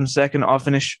 You've put them second. I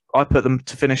put them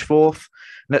to finish fourth.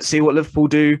 Let's see what Liverpool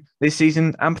do this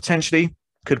season and potentially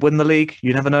could win the league.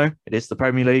 You never know. It is the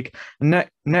Premier League.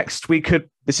 Next,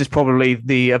 this is probably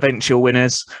the eventual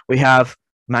winners. We have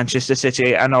Manchester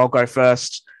City, and I'll go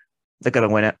first. They're going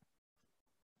to win it.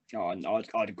 Oh,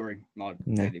 I'd agree. I'd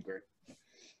really agree.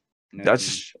 I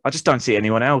just don't see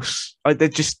anyone else.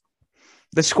 The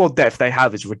squad depth they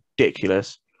have is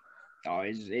ridiculous. Oh,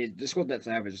 the squad depth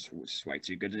they have is way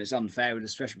too good, and it's unfair,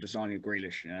 especially with the signing of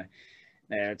Grealish.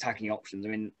 Their attacking options. I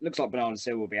mean, looks like Bernardo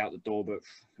Silva will be out the door, but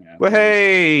well,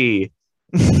 hey,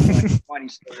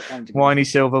 Whiny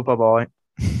Silva, bye bye.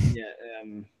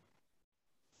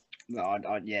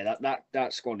 Yeah,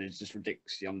 that squad is just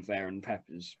ridiculously unfair, and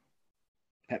Pep's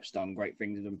done great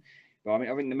things with them. But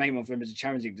I think the main one for them is the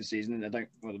Champions League this season. They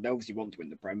obviously want to win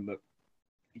the Prem, but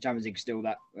the Champions League is still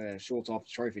that short off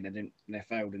the trophy. They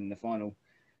failed in the final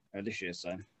this year.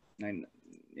 So,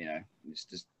 it's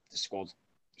just the squad.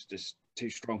 It's just too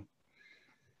strong.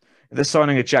 They're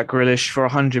signing a Jack Grealish for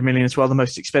 100 million as well, the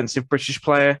most expensive British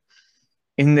player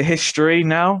in the history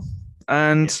now.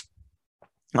 And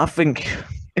I think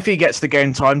if he gets the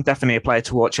game time, definitely a player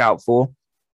to watch out for.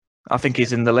 I think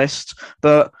he's in the list.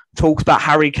 But talks about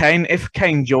Harry Kane. If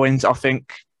Kane joins, I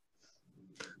think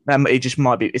it just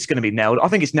might be. It's going to be nailed. I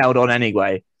think it's nailed on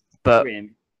anyway. But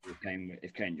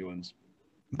if Kane joins,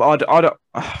 but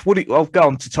I'll go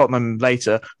on to Tottenham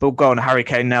later. But we'll go on to Harry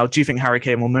Kane now. Do you think Harry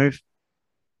Kane will move?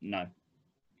 No, I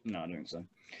don't think so.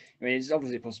 I mean, it's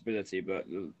obviously a possibility, but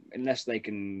unless they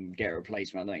can get a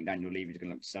replacement, I don't think Daniel Levy is going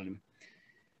to look to sell him.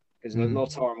 Because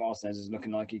Lautaro Martinez is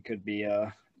looking like he could be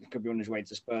on his way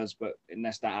to Spurs, but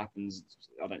unless that happens,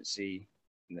 I don't see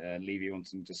Levy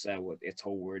wanting to sell at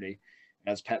all, really.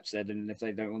 As Pep said, and if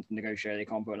they don't want to negotiate, they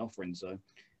can't put an offer in. So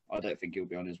I don't think he'll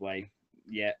be on his way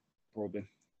yet, probably.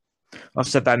 I've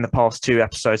said that in the past 2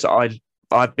 episodes.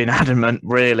 I've been adamant,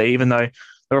 really, even though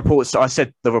the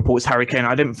reports Harry Kane,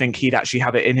 I didn't think he'd actually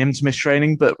have it in him to miss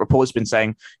training, but reports been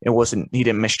saying he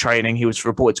didn't miss training. He was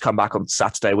reported to come back on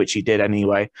Saturday, which he did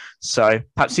anyway. So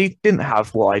perhaps he didn't have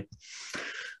what I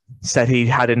said he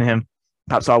had in him.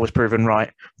 Perhaps I was proven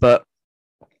right. But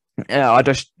yeah, I'm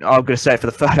going to say it for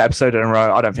the 3rd episode in a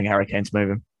row, I don't think Harry Kane's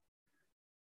moving.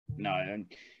 No, and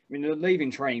I mean the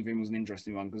leaving training thing was an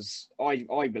interesting one because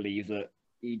I believe that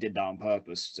he did that on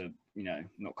purpose to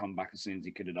not come back as soon as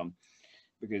he could have done,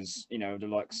 because the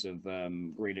likes of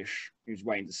Grealish, he was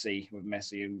waiting to see with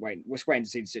Messi and was waiting to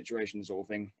see the situation sort of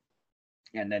thing,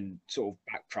 and then sort of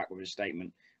backtrack with his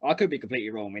statement. I could be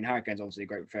completely wrong. I mean, Harry Kane's obviously a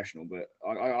great professional, but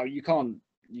you can't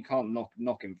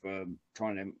knock him for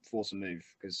trying to force a move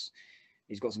because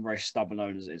he's got some very stubborn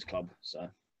owners at his club. So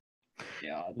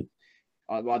yeah,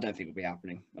 I don't think it'll be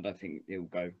happening. I don't think he'll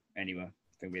go anywhere.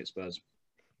 I think we'll be at Spurs.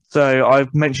 So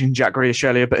I've mentioned Jack Grealish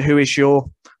earlier, but who is your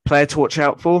player to watch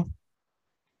out for?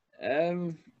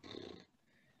 There's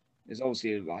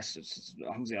obviously a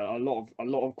lot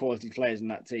of quality players in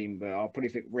that team, but I'll probably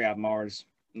think Riyad Mahrez.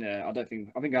 I think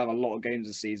I have a lot of games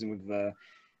this season with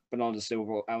Bernardo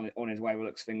Silva on his way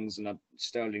looks things, and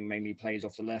Sterling mainly plays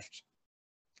off the left.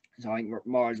 So I think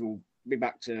Mahrez will be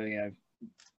back to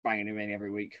banging him in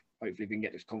every week. Hopefully, we can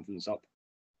get his confidence up.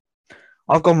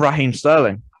 I've gone Raheem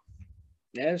Sterling.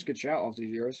 Yeah, it's a good shout after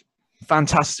these Euros.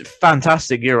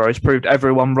 Fantastic Euros. Proved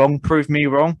everyone wrong. Proved me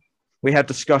wrong. We had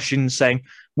discussions saying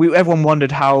everyone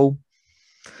wondered how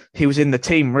he was in the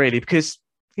team, really, because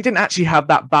he didn't actually have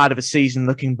that bad of a season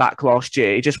looking back last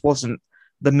year. It just wasn't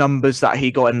the numbers that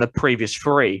he got in the previous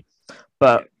three.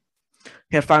 But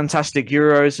he had fantastic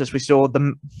Euros, as we saw,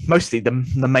 mostly the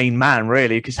main man,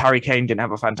 really, because Harry Kane didn't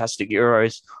have a fantastic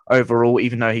Euros overall,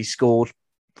 even though he scored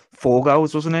 4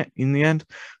 goals, wasn't it, in the end?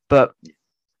 But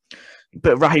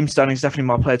Raheem Sterling is definitely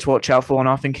my player to watch out for, and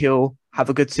I think he'll have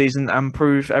a good season and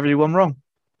prove everyone wrong.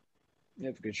 Yeah,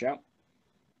 a good shout.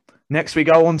 Next, we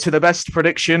go on to the best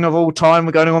prediction of all time.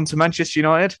 We're going on to Manchester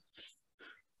United.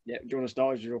 Yeah, do you want to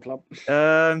start as your club?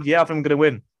 Yeah, I think I'm going to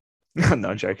win. No,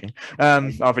 I'm joking.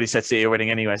 I've already said City are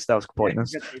winning anyway, so that was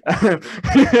pointless.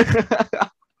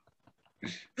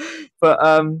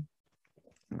 But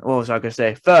what was I going to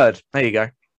say? Third. There you go.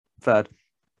 Third.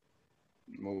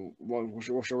 Well,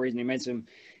 what's your reason? You made some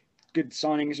good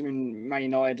signings. I mean, Man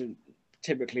United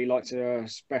typically like to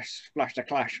splash the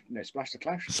clash. No, splash the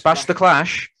clash. Splash the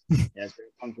clash. Yeah, it's a bit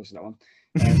of a that one.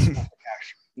 Splash the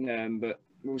cash. But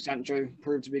will Sancho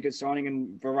prove to be a good signing,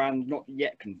 and Varane not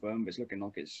yet confirmed, but it's looking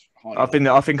like it's highly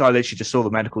I think I literally just saw the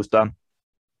medicals done.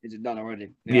 Is it done already?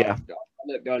 Yeah. I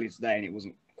looked earlier today and it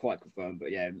wasn't quite confirmed,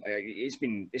 but yeah, it's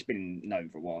been known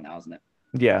for a while now, hasn't it?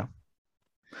 Yeah.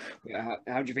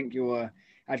 How do you think you'll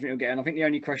get? And I think the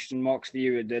only question marks for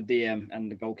you are the DM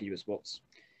and the goalkeeper spots.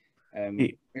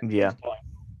 Yeah. De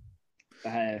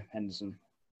Gea, Henderson.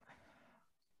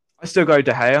 I still go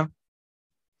De Gea,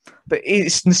 but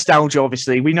it's nostalgia.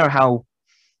 Obviously, we know how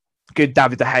good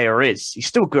David De Gea is. He's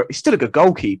still good. He's still a good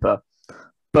goalkeeper,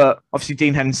 but obviously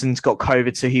Dean Henderson's got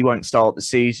COVID, so he won't start the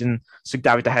season. So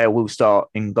David De Gea will start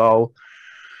in goal.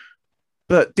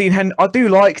 But I do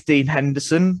like Dean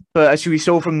Henderson, but as we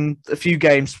saw from a few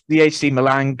games, the AC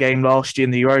Milan game last year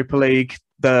in the Europa League,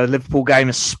 the Liverpool game,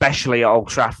 especially at Old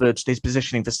Trafford, his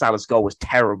positioning for Salah's goal was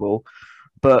terrible.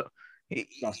 But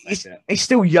he's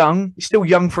still young. He's still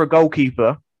young for a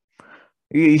goalkeeper.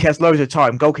 He has loads of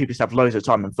time. Goalkeepers have loads of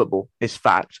time in football. It's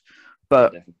fact.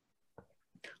 But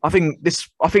I think this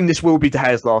will be De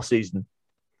Gea's last season.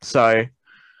 So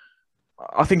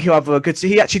I think he'll have a good.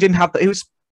 He actually didn't have that.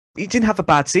 He didn't have a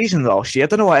bad season last year. I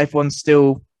don't know why everyone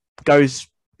still goes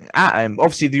at him.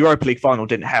 Obviously, the Europa League final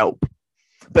didn't help.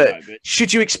 But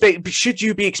should you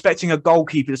be expecting a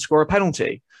goalkeeper to score a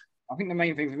penalty? I think the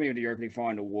main thing for me with the Europa League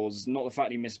final was not the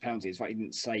fact he missed a penalty, it's the fact he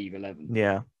didn't save 11.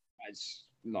 Yeah. It's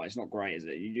not great, is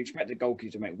it? You expect the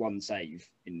goalkeeper to make one save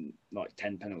in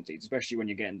 10 penalties, especially when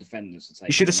you're getting defenders to take.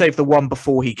 He should have saved the one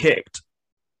before he kicked.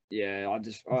 Yeah, I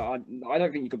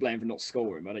don't think you could blame him for not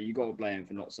scoring, but you got to blame him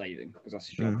for not saving because that's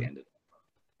his job at the end of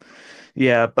it.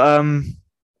 Yeah, but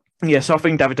so I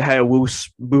think David De Gea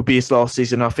will be his last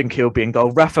season. I think he'll be in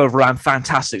goal. Rafa Varane,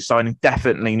 fantastic signing,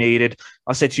 definitely needed.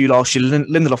 I said to you last year,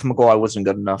 Lindelof and Maguire wasn't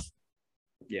good enough.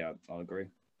 Yeah, I agree.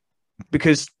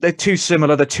 Because they're too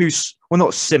similar.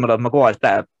 Not similar. Maguire's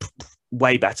better,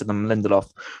 way better than Lindelof,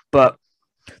 but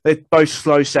they're both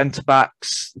slow centre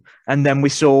backs. And then we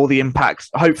saw the impact.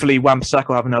 Hopefully, Wan-Bissaka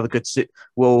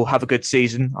will have a good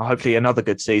season. Hopefully, another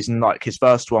good season like his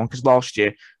first one. Because last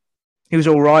year he was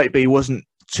all right, but he wasn't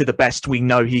to the best we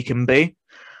know he can be.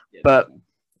 Yeah, but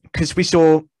because we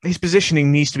saw his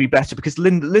positioning needs to be better, because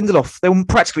Lindelof, they were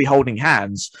practically holding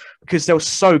hands because they were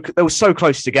so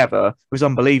close together. It was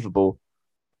unbelievable.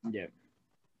 Yeah.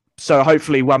 So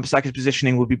hopefully Wan-Bissaka's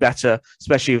positioning will be better,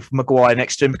 especially with Maguire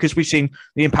next to him, because we've seen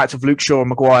the impact of Luke Shaw and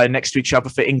Maguire next to each other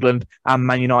for England and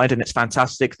Man United, and it's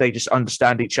fantastic. They just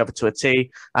understand each other to a T.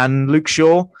 And Luke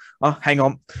Shaw, hang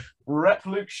on. Rep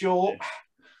Luke Shaw.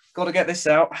 Got to get this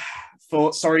out.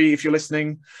 for, sorry if you're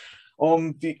listening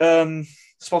on the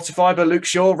Spotify, but Luke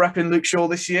Shaw, repping Luke Shaw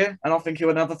this year. And I think he'll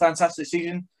have another fantastic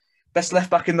season. Best left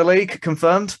back in the league,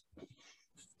 confirmed,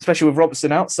 especially with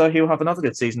Robertson out. So he'll have another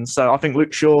good season. So I think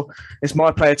Luke Shaw is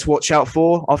my player to watch out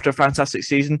for after a fantastic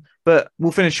season. But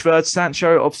we'll finish third.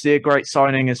 Sancho, obviously a great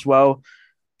signing as well.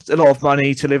 It's a lot of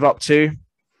money to live up to.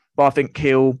 But I think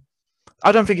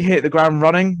I don't think he'll hit the ground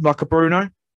running like a Bruno.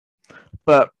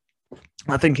 But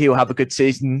I think he'll have a good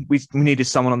season. We needed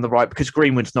someone on the right because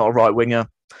Greenwood's not a right winger.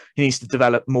 He needs to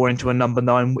develop more into a number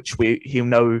 9, which he'll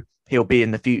know he'll be in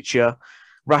the future.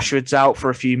 Rashford's out for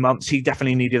a few months. He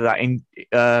definitely needed that.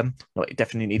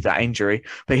 Definitely needed that injury,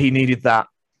 but he needed that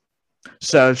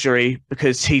surgery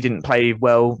because he didn't play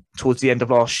well towards the end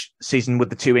of last season with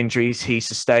the 2 injuries he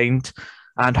sustained.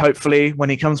 And hopefully, when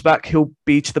he comes back, he'll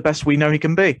be to the best we know he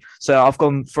can be. So I've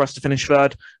gone for us to finish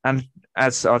third. And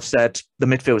as I've said, the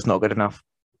midfield is not good enough.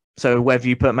 So where have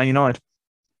you put Man United?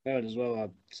 Third as well. I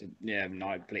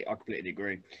completely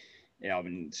agree. Yeah, I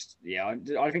mean,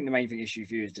 I think the main issue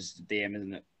for you is just the DM,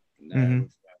 isn't it?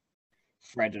 With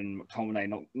Fred and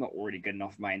McTominay not really good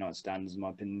enough for Man United standards, in my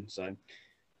opinion. So,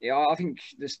 yeah, I think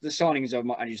the signings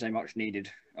are, as you say, much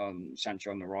needed.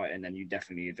 Sancho on the right, and then you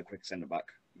definitely need the quick centre back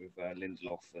with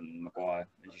Lindelof and Maguire,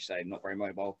 as you say, not very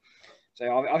mobile.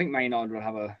 So I think Man United will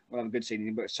have a good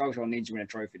season, but Solskjaer needs to win a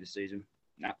trophy this season.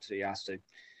 Absolutely has to,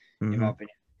 in my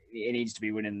opinion. It needs to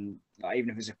be winning, like, even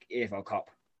if it's an EFL Cup,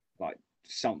 like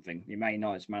something. You're Man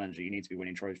United's manager, you need to be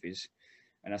winning trophies,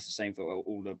 and that's the same for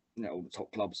all the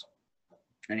top clubs.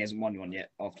 And he hasn't won one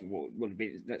yet. After what would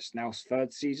be that's now his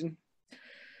 3rd season.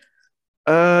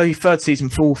 Third season,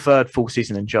 full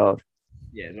season in charge.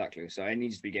 Yeah, exactly. So he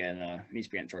needs to be getting a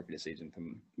trophy this season.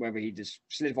 From whether he just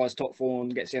solidifies top 4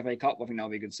 and gets the FA Cup, I think that'll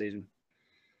be a good season.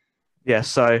 Yeah.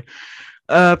 So,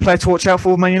 player to watch out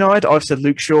for Man United. I've said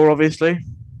Luke Shaw, obviously.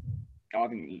 I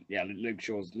think Luke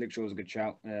Shaw's a good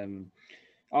shout.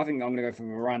 I think I'm going to go for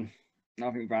Varane.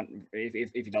 I think Varane,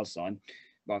 if he does sign,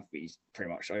 but he's pretty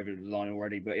much over the line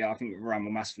already. But yeah, I think Varane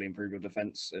will massively improve your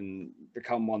defence and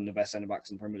become one of the best centre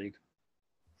backs in the Premier League.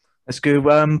 Let's go.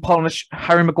 Polish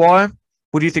Harry Maguire.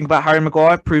 What do you think about Harry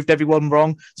Maguire? Proved everyone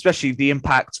wrong, especially the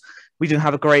impact. We didn't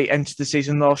have a great end to the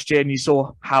season last year, and you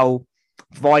saw how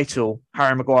vital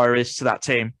Harry Maguire is to that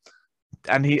team.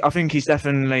 And I think he's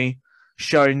definitely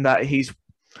shown that he's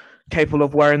capable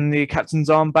of wearing the captain's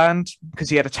armband because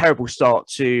he had a terrible start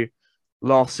to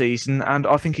last season, and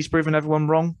I think he's proven everyone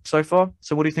wrong so far.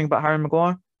 So what do you think about Harry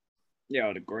Maguire? Yeah,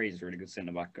 I'd agree. He's a really good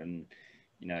centre-back, and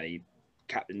he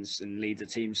captains and leads the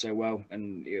team so well,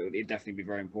 and it'd definitely be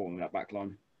very important with that back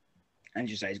line. And as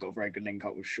you say, he's got a very good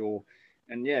link-up with Shaw.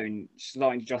 And yeah, I mean,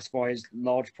 starting to justify his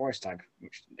large price tag,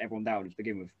 which everyone doubted to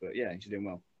begin with. But yeah, he's doing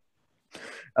well.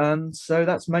 So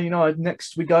that's Man United.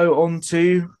 Next, we go on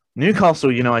to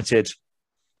Newcastle United.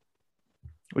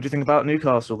 What do you think about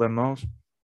Newcastle then, Miles?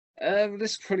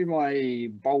 This is probably my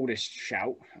boldest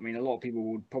shout. I mean, a lot of people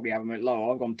would probably have him at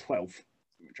low. I've gone 12th,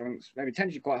 which I think is maybe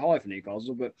potentially quite high for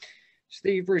Newcastle. But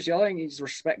Steve Bruce, I think he's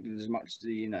respected as much as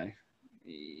he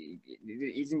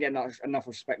doesn't get enough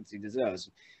respect as he deserves.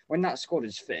 When that squad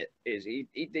is fit,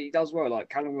 he does well. Like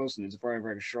Callum Wilson is a very,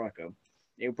 very good striker.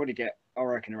 He'll probably get, I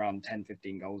reckon, around 10,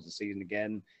 15 goals this season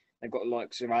again. They've got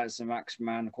like Sir Alisson,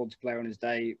 Maximan, a quality player on his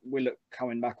day. Willock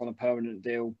coming back on a permanent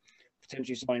deal,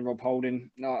 potentially signing Rob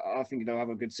Holding. No, I think they'll have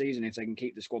a good season if they can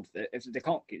keep the squad fit. If they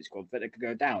can't keep the squad fit, they could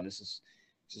go down. This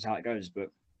is how it goes.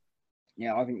 But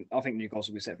yeah, I think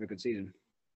Newcastle will be set for a good season.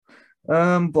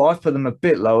 But I've put them a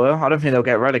bit lower. I don't think they'll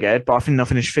get relegated, but I think they'll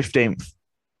finish 15th.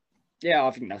 Yeah,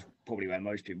 I think that's probably where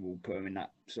most people will put them in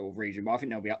that sort of region. But I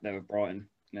think they'll be up there with Brighton.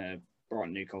 Brighton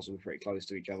and Newcastle are pretty close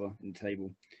to each other in the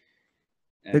table.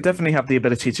 They definitely have the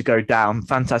ability to go down.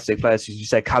 Fantastic players, as you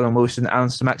say, Callum Wilson,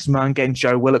 Alisson Maximan, getting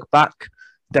Joe Willock back.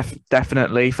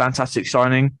 Definitely fantastic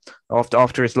signing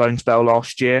after his loan spell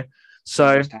last year.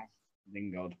 So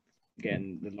Lingard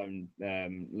getting the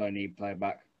loanee player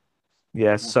back.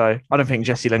 Yeah, so I don't think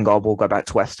Jesse Lingard will go back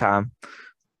to West Ham,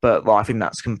 but I think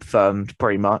that's confirmed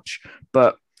pretty much.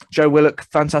 But Joe Willock,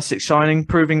 fantastic signing,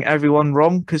 proving everyone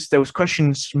wrong because there was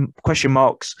question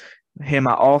marks him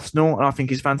at Arsenal, and I think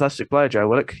he's a fantastic player, Joe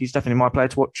Willock. He's definitely my player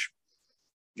to watch.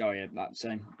 Oh yeah, that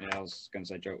same. Yeah, I was going to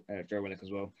say Joe Willock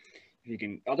as well. If you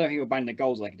can, I don't think he'll bang the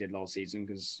goals like he did last season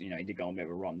because he did go on a bit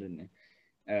of a run, didn't he?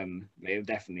 But it'll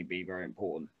definitely be very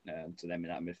important to them in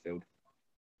that midfield.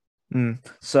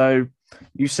 So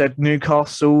you said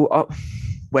Newcastle.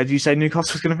 Where do you say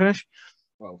Newcastle's going to finish?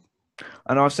 12th.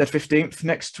 And I've said 15th.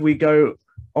 Next, we go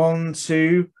on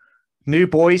to new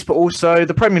boys, but also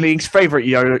the Premier League's favourite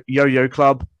yo-yo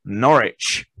club,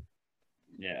 Norwich.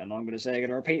 Yeah, and I'm going to say I'm going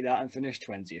to repeat that and finish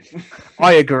 20th.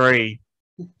 I agree.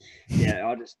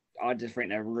 Yeah, I just think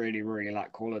they really, really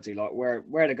lack quality. Like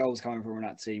where the goals coming from in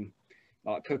that team.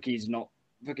 Like Cookie's not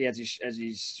Cookie as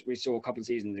we saw a couple of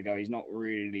seasons ago. He's not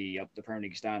really up to Premier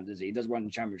League standards. He does win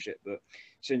the Championship, but as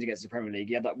soon as he gets to the Premier League,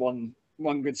 he had that one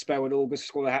good spell with August,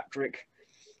 scored a hat trick.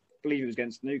 I believe it was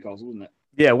against Newcastle, wasn't it?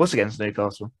 Yeah, it was against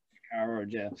Newcastle. Carrow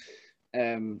Road, yeah.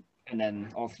 And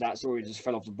then after that, Story just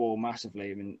fell off the ball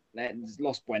massively. I mean, they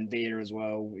lost Buendia as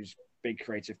well, who's a big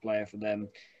creative player for them.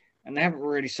 And they haven't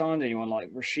really signed anyone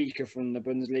like Rashika from the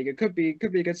Bundesliga. Could be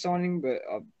a good signing, but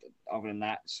other than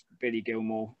that, it's Billy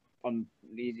Gilmore.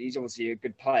 He's obviously a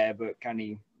good player, but can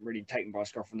he really take them by a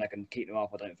scruff of the neck and keep them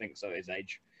up? I don't think so at his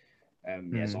age.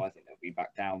 Yeah, so I think they'll be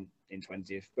back down in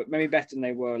 20th, but maybe better than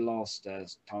they were last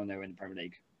time they were in the Premier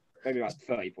League. Maybe about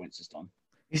 30 points this time.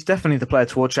 He's definitely the player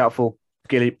to watch out for,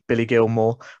 Billy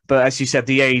Gilmore. But as you said,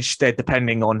 the age, they're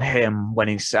depending on him when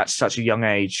he's at such a young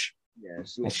age. Yeah,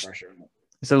 it's a lot of pressure. Isn't it?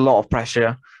 It's a lot of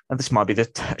pressure. And this might be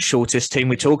the shortest team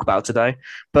we talk about today.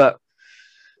 But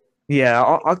yeah,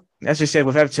 I as you said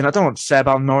with Everton, I don't want to say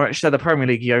about Norwich. They're the Premier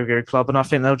League yo-yo club, and I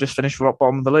think they'll just finish rock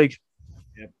bottom of the league.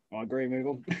 Yep, I agree. Move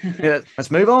on. Yeah,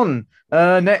 let's move on.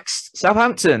 Next,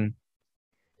 Southampton.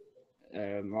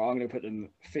 I'm going to put them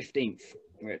 15th,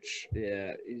 which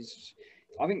is.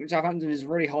 I think Southampton is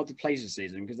really hard to place this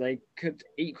season because they could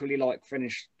equally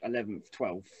finish 11th,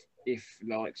 12th if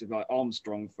likes of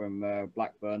Armstrong from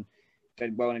Blackburn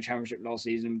did well in the Championship last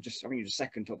season. I think he was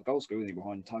second top goal scorer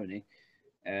behind Tony.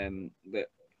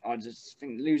 But I just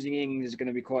think losing Ings is going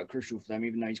to be quite crucial for them,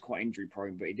 even though he's quite injury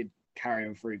prone. But he did carry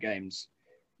them through games.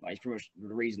 He's pretty much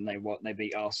the reason they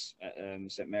beat us at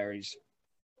St Mary's,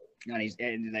 and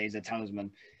he's a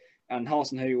talisman. And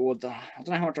Hasenhüttl, I don't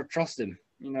know how much I trust him.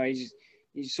 You know, he's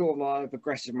sort of like a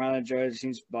progressive manager. He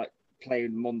seems to play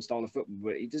modern style of football,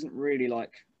 but he doesn't really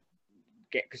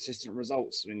get consistent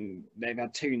results. I mean, they've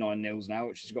had 2 9-0s now,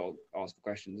 which has got to ask for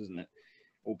questions, isn't it?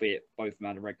 Albeit both of them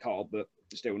had a red card, but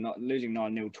still, not losing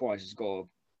 9-0 twice has got to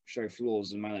show flaws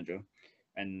as a manager.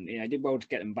 And he did well to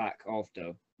get them back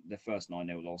after the first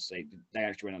 9-0 loss. They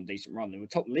actually went on a decent run. They were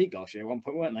top of the league last year at one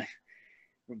point, weren't they?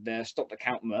 With their Stop the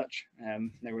Count merch,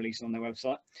 they released on their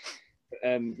website.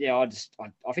 But,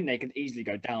 I think they could easily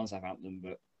go down Southampton,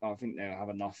 but I think they'll have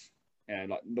enough,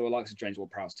 the likes of James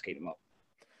Ward-Prowse to keep them up.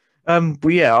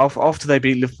 After they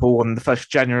beat Liverpool on the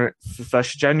 1st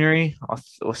of January,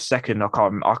 or second, I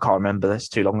can't remember. That's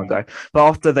too long ago. But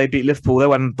after they beat Liverpool, they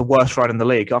went the worst run in the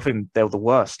league. I think they were the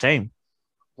worst team.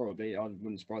 Probably, I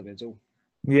wouldn't surprise me at all.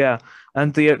 Yeah,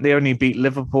 and they only beat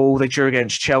Liverpool. They drew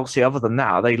against Chelsea. Other than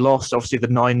that, they lost. Obviously, the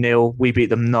 9-0. We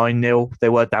beat them 9-0. They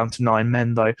were down to 9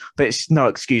 men though, but it's no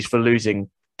excuse for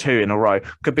losing 2 in a row.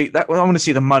 Could be that. Well, I want to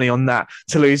see the money on that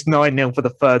to lose 9-0 for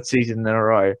the 3rd season in a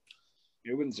row.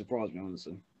 It wouldn't surprise me,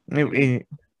 honestly.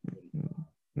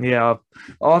 Yeah,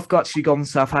 I've actually gone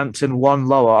Southampton 1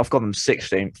 lower. I've got them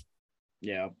 16th.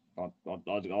 Yeah,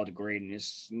 I'd agree. And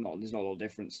there's not a lot of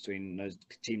difference between those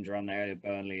teams around there,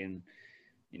 Burnley and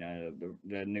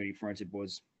the newly promoted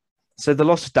boys. So the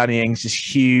loss of Danny Ings is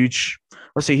huge.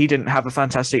 Obviously, he didn't have a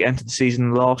fantastic end to the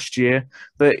season last year,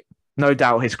 but no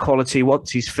doubt his quality, once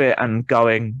he's fit and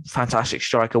going, fantastic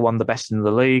striker, one of the best in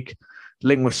the league.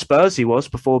 Linked with Spurs he was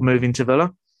before moving to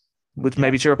Villa,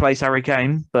 maybe to replace Harry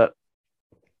Kane, but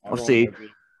obviously,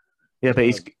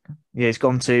 but he's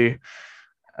gone to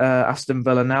Aston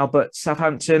Villa now. But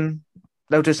Southampton,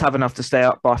 they'll just have enough to stay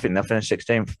up, but I think they'll finish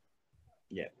 16th.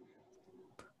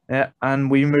 Yeah, and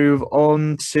we move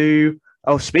on to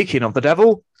speaking of the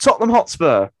devil, Tottenham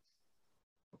Hotspur. Do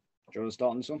you want to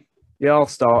start on this one? Yeah, I'll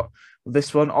start with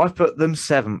this one. I've put them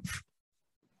 7th.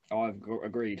 I've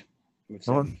agreed with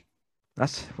 7th.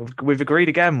 We've agreed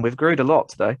again. We've agreed a lot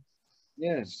today.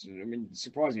 Yes, I mean,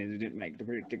 surprisingly, they didn't make the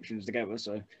predictions together,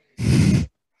 so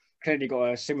clearly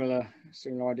got similar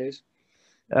ideas.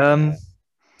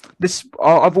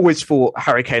 I've always thought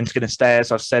Harry Kane's going to stay,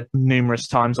 as I've said numerous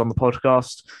times on the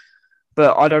podcast,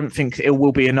 but I don't think it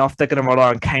will be enough. They're going to rely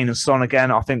on Kane and Son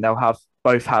again. I think they'll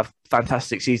both have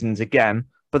fantastic seasons again,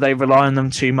 but they rely on them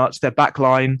too much. Their back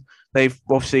line, they've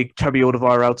obviously Toby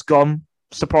Alderweireld's gone,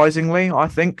 surprisingly, I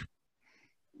think.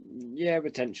 Yeah,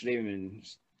 potentially. I mean,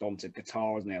 it's gone to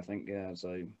Qatar, isn't he? I think. Yeah.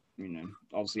 So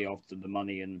obviously after the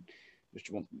money and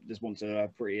just wants a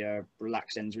pretty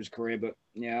relaxed end to his career. But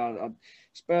yeah,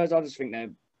 Spurs, I just think they're a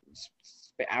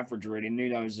bit average, really.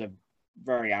 Nuno's a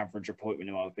very average appointment,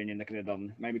 in my opinion. They could have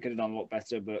done a lot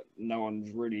better, but no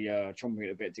one's really chomping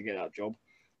at a bit to get that job.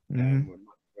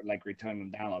 Allegri turned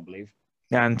them down, I believe.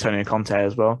 Yeah, Antonio Conte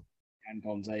as well. And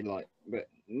Conte, but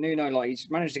Nuno, he's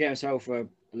managed to get himself a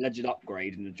alleged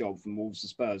upgrade in the job from Wolves to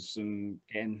Spurs and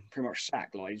getting pretty much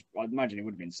sacked. Like, I'd imagine he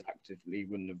would have been sacked if he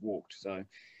wouldn't have walked. So,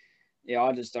 yeah,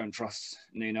 I just don't trust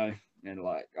Nuno. And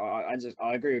like, I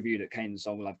agree with you that Kane and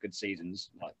Son will have good seasons,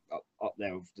 like up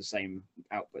there with the same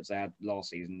outputs they had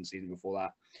last season and the season before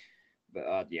that.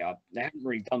 But yeah, they haven't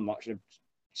really done much. They've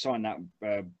signed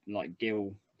that like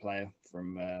Gill player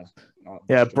from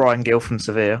Brian Gill from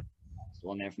Sevilla,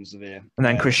 one there from Sevilla, and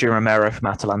then Christian Romero from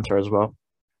Atalanta as well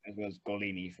as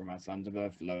Golini from Atalanta,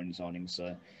 both loan signings.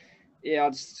 So yeah,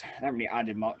 I haven't really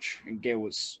added much. And Gill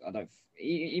was,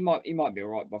 he might be all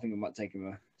right, but I think it might take him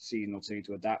a season or two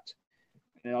to adapt.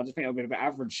 And I just think it'll be a bit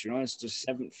average, it's just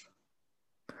 7th.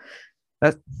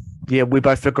 Yeah, we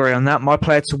both agree on that. My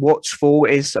player to watch for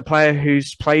is a player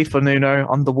who's played for Nuno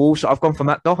under Wolves. I've gone for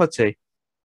Matt Doherty.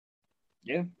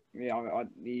 Yeah,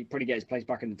 he probably get his place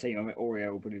back in the team. I mean,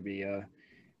 Aurier will probably be a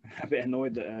bit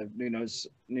annoyed that Nuno's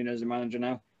the manager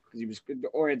now, because he was good.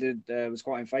 But Aurier was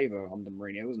quite in favour under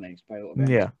Mourinho, wasn't he? He's played a lot of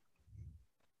games.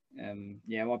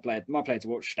 Yeah. My player to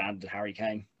watch standard Harry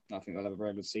Kane. I think they'll have a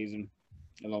very good season,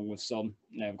 along with Son.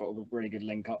 I've got a really good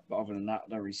link up, but other than that, I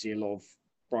don't really see a lot of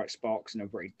bright sparks in a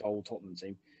pretty dull Tottenham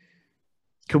team.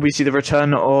 Could we see the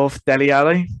return of Dele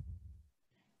Alli?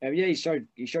 Yeah, he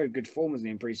showed good form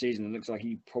in pre-season. It looks like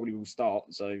he probably will start.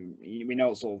 So we know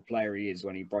what sort of player he is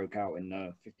when he broke out in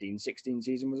the 15-16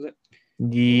 season, was it?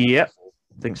 Yep,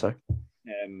 I think so.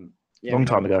 Long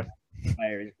time ago.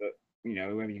 Player is, but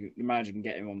whoever you imagine can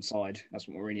get him on side. That's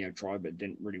what Mourinho tried, but it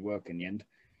didn't really work in the end.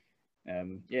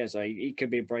 So he could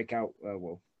be a breakout.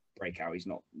 Breakout. He's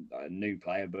not a new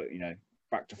player, but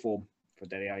back to form for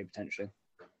Dele Alli potentially.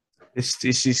 This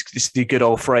is the good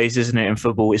old phrase, isn't it, in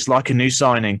football? It's like a new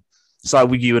signing. It's like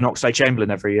with you and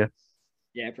Oxlade-Chamberlain every year.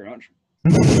 Yeah, pretty much.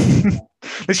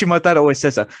 Literally, my dad always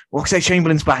says that.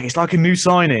 Oxlade-Chamberlain's back. It's like a new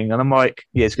signing. And I'm like,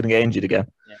 yeah, it's going to get injured again.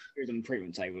 Yeah, he's on the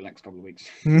treatment table the next couple of weeks.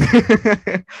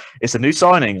 It's a new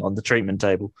signing on the treatment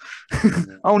table.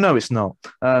 Oh, no, it's not.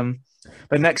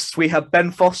 But next, we have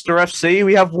Ben Foster FC.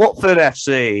 We have Watford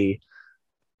FC.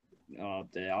 Oh,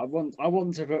 dear. I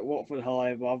want to put Watford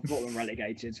high, but I've got them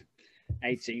relegated.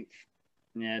 18th.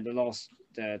 Yeah, the last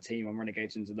team I'm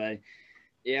relegating today.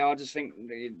 Yeah, I just think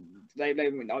they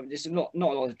it's not a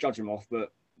lot to judge them off,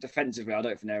 but defensively, I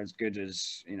don't think they're as good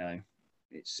as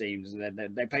it seems.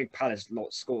 They played Palace a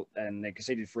lot, scored, and they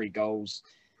conceded 3 goals.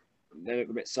 They look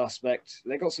a bit suspect.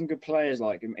 They got some good players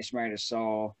like Ismail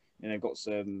Assar. They've got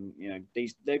some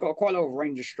they've got quite a lot of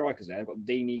range of strikers there. They've got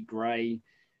Deeney, Gray,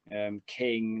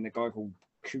 King, the guy called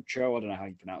Cucho. I don't know how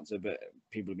you pronounce it, but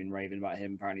people have been raving about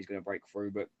him. Apparently, he's going to break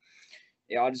through. But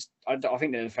yeah, I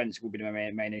think the defense will be the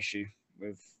main issue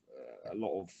with a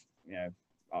lot of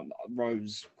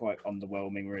Rose quite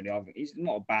underwhelming. Really, I think he's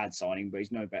not a bad signing, but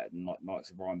he's no better than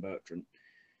likes of Ryan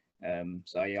Bertrand.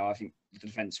 So yeah, I think the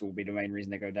defense will be the main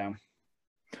reason they go down.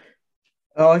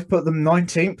 I've put them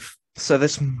 19th. So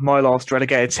this is my last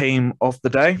relegated team of the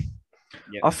day.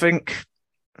 Yep. I think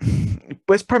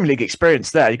there's Premier League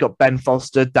experience there. You've got Ben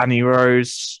Foster, Danny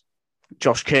Rose,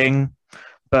 Josh King,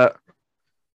 but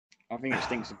I think it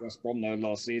stinks of West Brom though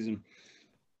last season.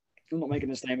 I'm not making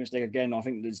the same mistake again. I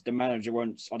think the manager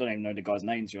won't. I don't even know the guy's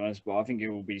name to be honest, but I think he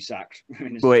will be sacked.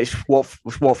 Well, it's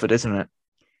Watford, isn't it?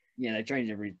 Yeah, they change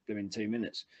every 2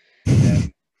 minutes.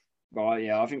 But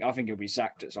yeah, I think he'll be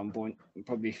sacked at some point.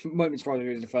 Probably won't be surprised if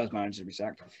he's the first manager to be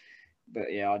sacked.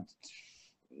 But yeah,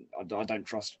 I don't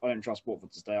trust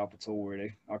Watford to stay up at all.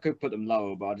 Really, I could put them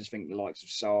lower, but I just think the likes of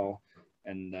Sarr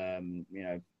and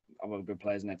other good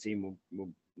players in their team will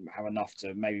have enough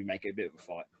to maybe make it a bit of a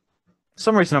fight. For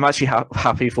some reason, I'm actually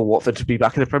happy for Watford to be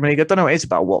back in the Premier League. I don't know what it is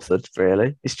about Watford,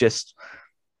 really. It's just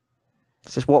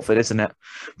Watford, isn't it?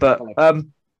 But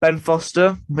Ben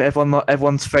Foster,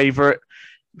 everyone's favourite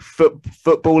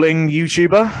footballing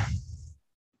YouTuber.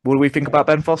 What do we think about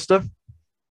Ben Foster?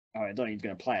 I don't think he's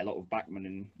going to play a lot of Backman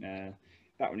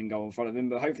in goal in front of him,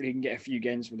 but hopefully he can get a few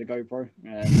games with the GoPro.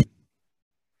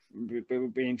 It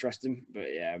would be interesting,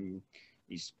 but yeah,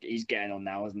 he's getting on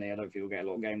now, isn't he? I don't think he'll get a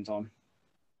lot of game time.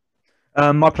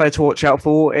 My player to watch out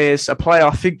for is a player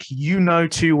I think you know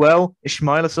too well,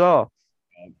 Ismail Assar.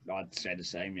 I'd say the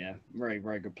same, yeah. Very,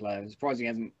 very good player.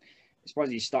 Surprising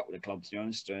he's stuck with the club, to be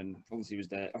honest. And obviously he was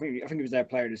there. I think he was their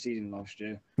player of the season last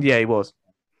year. Yeah, he was.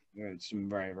 Some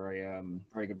very, very,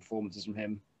 very good performances from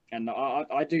him. And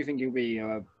I do think he'll be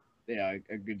a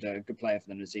good player for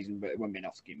them this season, but it won't be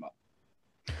enough to keep him up.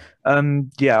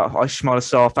 Ismail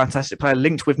Assar, fantastic player,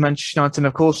 linked with Manchester United, and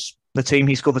of course the team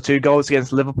he scored the 2 goals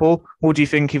against Liverpool. What do you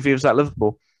think if he was at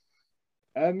Liverpool?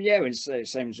 It's the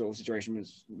same sort of situation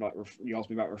as like you asked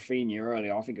me about Rafinha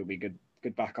earlier. I think it'll be good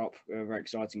backup, a very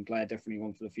exciting player, definitely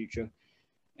one for the future.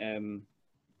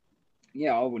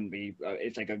 Yeah, I wouldn't be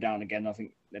if they go down again. I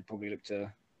think they'd probably look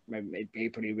to maybe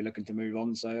he'd probably be looking to move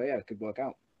on. So yeah, it could work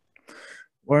out.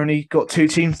 We're only got 2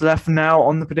 teams left now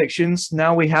on the predictions.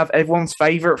 Now we have everyone's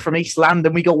favourite from East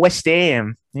London. We got West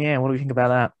Ham. Yeah, what do we think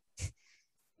about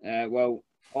that? Well,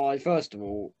 first of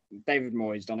all, David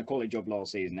Moyes done a quality job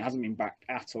last season. It hasn't been backed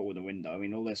at all in the window. I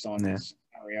mean, all their signings,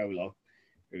 Areola,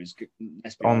 who's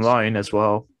online as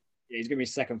well. Yeah, he's going to be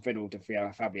second fiddle to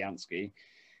Fabianski.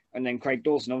 And then Craig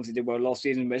Dawson obviously did well last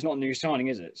season, but it's not a new signing,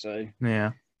 is it? So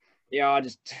yeah,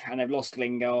 and they've lost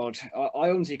Lingard. I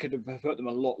honestly could have put them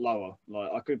a lot lower.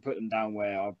 Like I could put them down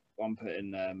where I'm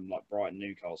putting like Brighton,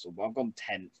 Newcastle, but I've gone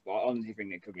 10th. But I honestly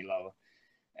think it could be lower.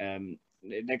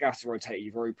 They're going to have to rotate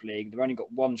Europa League. They've only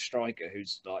got one striker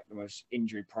who's like the most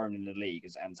injury prone in the league,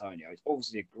 is Antonio. He's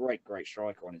obviously a great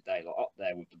striker on his day, like up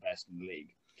there with the best in the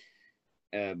league.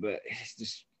 But it's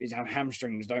just his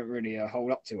hamstrings don't really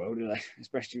hold up too well, do they?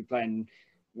 Especially playing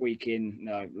week in,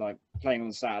 like playing on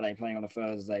a Saturday, playing on a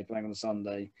Thursday, playing on a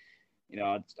Sunday. He's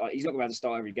not going to be able to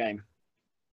start every game.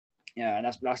 Yeah, and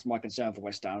that's my concern for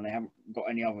West Ham. They haven't got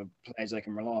any other players they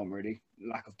can rely on, really.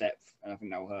 Lack of depth, and I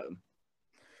think that will hurt them.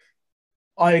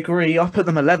 I agree. I put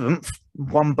them 11th,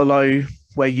 one below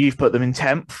where you've put them in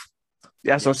 10th.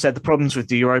 As I said, the problems with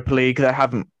the Europa League, they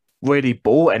haven't really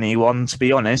bought anyone, to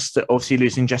be honest. Obviously,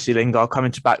 losing Jesse Lingard,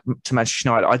 coming back to Manchester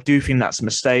United, I do think that's a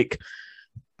mistake.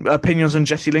 Opinions on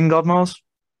Jesse Lingard, Miles?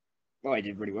 Well, he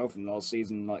did really well from last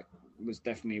season. Like, was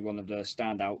definitely one of the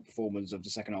standout performers of the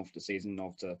second half of the season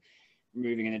after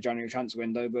moving in a January transfer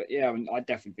window. But yeah, I mean, I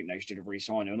definitely think they should have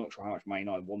re-signed him. I'm not sure how much Man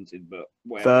United wanted, but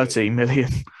 30 million.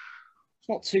 It's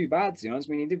not too bad, to be honest.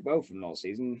 I mean, he did well from last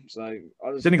season. So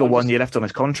he's only got 1 year left on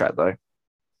his contract, though.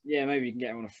 Yeah, maybe you can get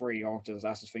him on a free after.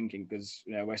 That's just thinking, because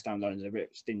West Ham loans are a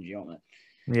bit stingy, aren't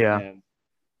they? Yeah.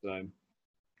 So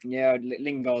yeah,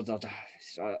 Lingard. I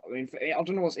mean, I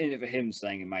don't know what's in it for him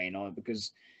staying in Man United,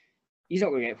 because he's not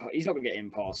going to get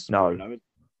in past. No.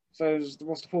 So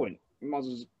what's the point? You might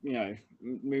as well,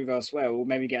 move elsewhere, or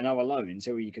maybe get another loan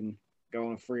until you can go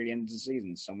on a free at the end of the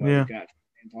season somewhere you can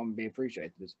actually be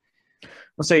appreciated.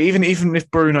 I'll say even if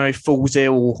Bruno falls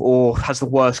ill or has the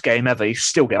worst game ever, you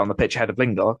still get on the pitch ahead of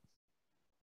Lingard.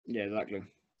 Yeah, exactly.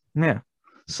 Yeah.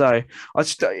 So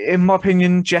in my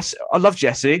opinion, I love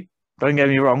Jesse. Don't get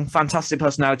me wrong. Fantastic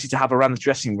personality to have around the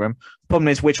dressing room. Problem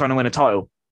is, we're trying to win a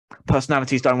title.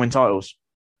 Personalities don't win titles.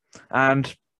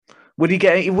 And would he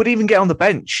even get on the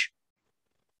bench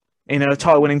in a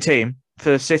title-winning team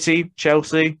for City,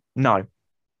 Chelsea? No,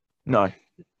 not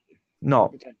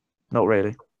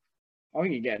really. I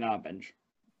think you get an our bench.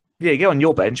 Yeah, get on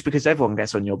your bench, because everyone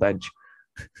gets on your bench.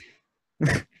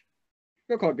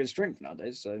 Got quite good strength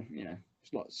nowadays, so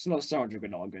it's not so much of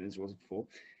an argument as it was before.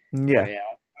 Yeah,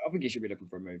 I think he should be looking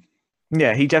for a move.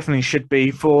 Yeah, he definitely should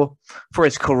be for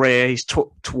his career. He's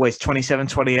 27,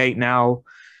 28 now.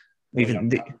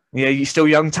 He's still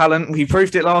young talent. He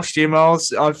proved it last year,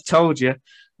 Miles. I've told you.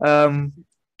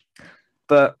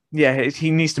 But yeah,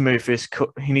 he needs to move for his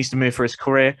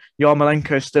career.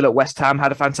 Yarmolenko still at West Ham,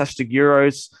 had a fantastic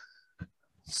Euros.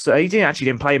 So he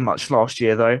didn't play much last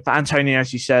year though. But Antonio,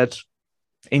 as you said,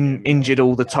 injured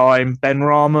all the time.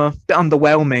 Benrahma, bit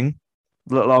underwhelming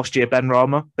last year.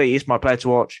 Benrahma, but he is my player to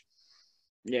watch.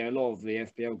 Yeah, a lot of the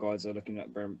FPL guys are looking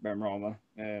at Benrahma.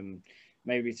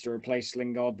 Maybe to replace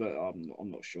Lingard, but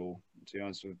I'm not sure. To be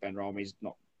honest with Benrahma, he's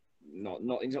not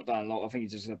done a lot. I think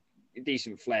he's just a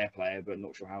decent flair player, but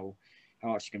not sure how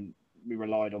much he can be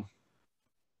relied on.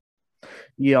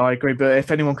 Yeah, I agree. But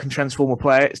if anyone can transform a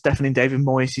player, it's definitely David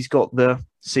Moyes. He's got the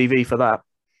CV for that.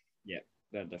 Yeah,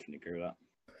 I definitely agree with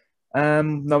that.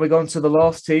 Now we go on to the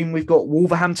last team. We've got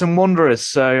Wolverhampton Wanderers.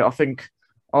 So I think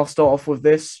I'll start off with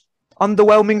this.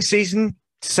 Underwhelming season,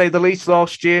 to say the least,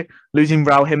 last year. Losing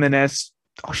Raul Jimenez,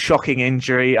 a shocking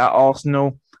injury at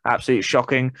Arsenal. Absolutely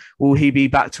shocking. Will he be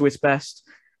back to his best?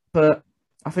 But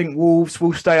I think Wolves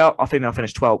will stay up. I think they'll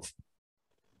finish 12th.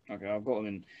 Okay, I've got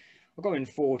them in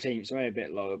 14th, so maybe a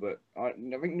bit lower. But I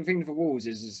think the thing for Wolves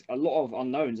is a lot of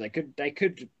unknowns. They could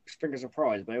bring a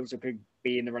surprise, but they also could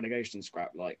be in the relegation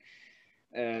scrap. Like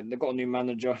they've got a new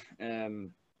manager,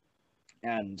 and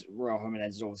Raul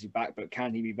Jimenez is obviously back, but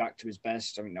can he be back to his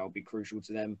best? I think that will be crucial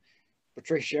to them.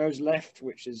 Patricio's left,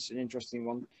 which is an interesting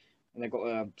one. And they've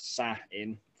got Sa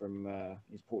in from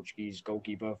his Portuguese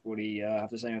goalkeeper. Will he have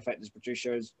the same effect as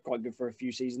Patricio's? Quite good for a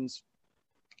few seasons.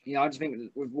 I just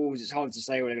think with Wolves, it's hard to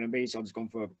say what they're going to be. So I've just gone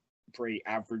for a pretty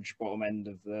average bottom end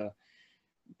of the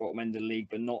league,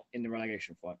 but not in the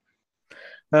relegation fight.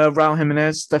 Raul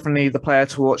Jimenez, definitely the player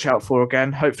to watch out for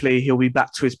again. Hopefully he'll be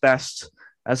back to his best,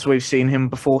 as we've seen him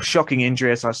before. Shocking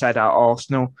injury, as I said, at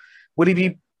Arsenal. Will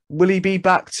he be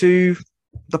back to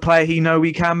the player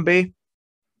he can be?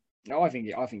 No, I think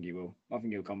he will. I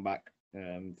think he'll come back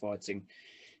fighting,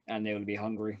 and he'll be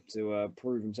hungry to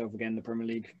prove himself again in the Premier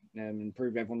League and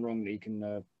prove everyone wrong that he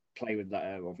can play with that.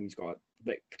 I think he's got a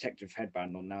bit protective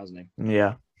headband on now, hasn't he?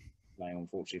 Yeah. Playing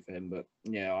unfortunately for him, but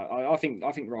yeah, I think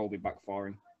Roll will be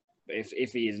backfiring. But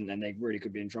if he isn't, then they really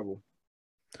could be in trouble.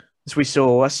 As we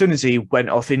saw, as soon as he went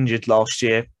off injured last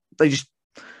year,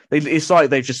 it's like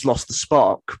they've just lost the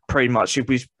spark. Pretty much,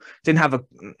 we didn't have a.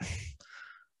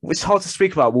 It's hard to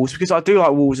speak about Wolves because I do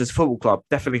like Wolves as a football club,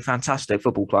 definitely fantastic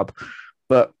football club.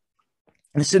 But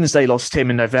as soon as they lost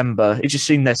him in November, it just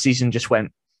seemed their season just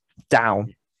went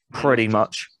down pretty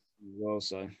much. Well,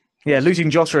 so yeah,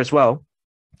 losing Jota as well.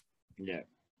 Yeah.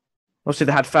 Also,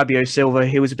 they had Fabio Silva.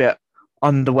 He was a bit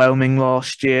underwhelming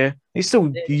last year. He's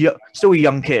still a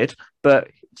young kid, but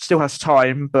still has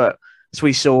time. But as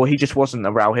we saw, he just wasn't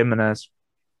a Raul Jimenez.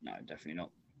 No, definitely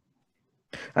not.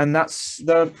 And that's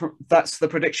the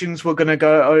predictions we're going to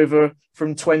go over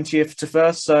from 20th to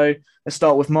 1st. So let's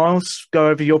start with Miles. Go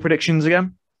over your predictions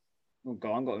again. Oh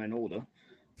God, I've got them in order.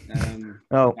 I've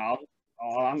got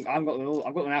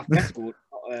them in alphabetical.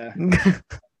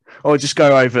 Or just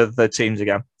go over the teams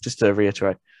again, just to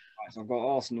reiterate. Right, so I've got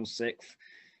Arsenal 6th,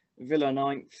 Villa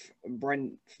 9th,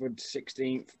 Brentford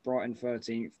 16th, Brighton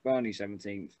 13th, Burnley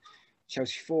 17th,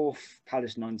 Chelsea 4th,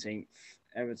 Palace 19th,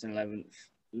 Everton 11th,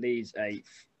 Leeds 8th,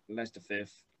 Leicester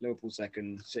 5th, Liverpool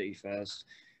 2nd, City 1st,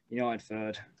 United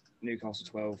 3rd, Newcastle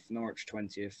 12th, Norwich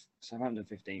 20th, Southampton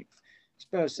 15th,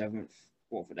 Spurs 7th,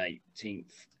 Watford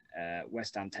 18th,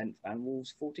 West Ham 10th, and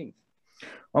Wolves 14th.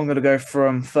 I'm going to go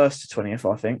from 1st to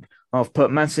 20th, I think. I've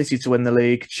put Man City to win the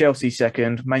league, Chelsea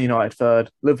 2nd, Man United 3rd,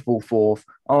 Liverpool 4th,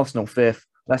 Arsenal 5th,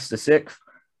 Leicester 6th,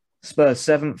 Spurs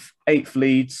 7th, 8th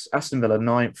Leeds, Aston Villa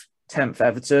 9th, 10th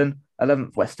Everton,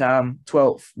 11th West Ham,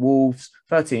 12th Wolves,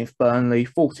 13th Burnley,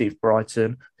 14th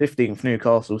Brighton, 15th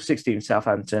Newcastle, 16th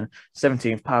Southampton,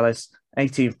 17th Palace,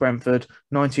 18th Brentford,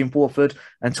 19th Watford,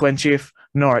 and 20th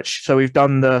Norwich. So we've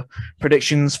done the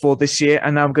predictions for this year,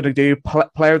 and now I'm going to do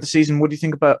player of the season. What do you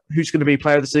think about who's going to be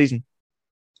player of the season?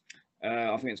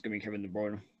 I think it's going to be Kevin De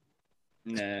Bruyne.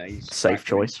 He's safe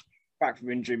choice. Back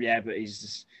from injury, yeah, but he's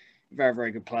just a very,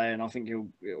 very good player, and I think he'll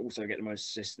also get the most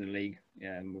assists in the league,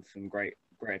 with some great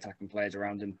attacking players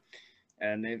around him.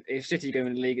 And if City go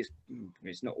in the league,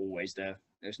 it's not always there.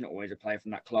 It's not always a player from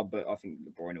that club, but I think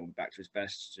De Bruyne will be back to his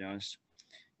best, to be honest.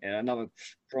 Yeah, another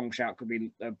strong shout could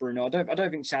be Bruno. I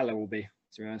don't think Salah will be,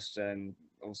 to be honest.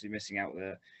 Obviously missing out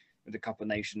with the Cup of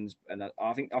Nations, and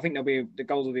I think the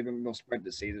goals will be a bit more spread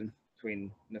this season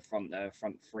between the front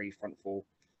three, front four,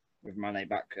 with Mane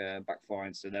back firing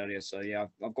instead earlier. So yeah,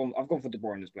 I've gone for De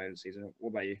Bruyne as player of the season.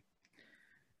 What about you?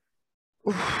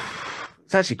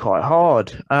 It's actually quite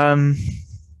hard. I'm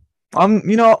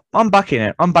backing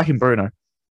it. I'm backing Bruno.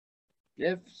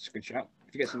 Yeah, it's a good shout.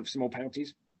 If you get some more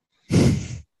penalties.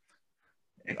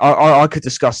 I could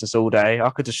discuss this all day. I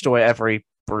could destroy every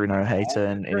Bruno hater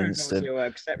in an instant. You're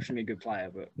an exceptionally good player,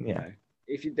 but yeah,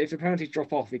 if the penalties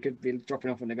drop off, he could be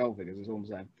dropping off in the goal figures. That's all I'm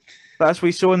saying. But as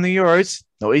we saw in the Euros,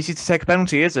 not easy to take a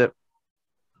penalty, is it?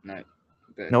 No,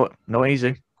 not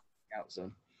easy. Out,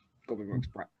 son. Probably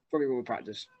will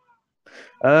practice.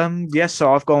 Yes,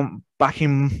 so I've gone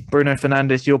backing Bruno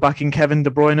Fernandes. You're backing Kevin De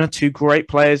Bruyne. Two great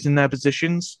players in their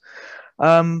positions.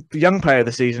 Young player of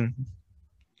the season.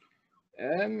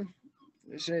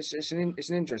 It's an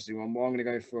interesting one. Well, I'm going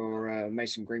to go for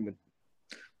Mason Greenwood.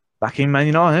 Backing Man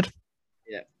United.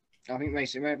 Yeah, I think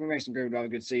Mason Greenwood will have a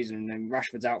good season, and then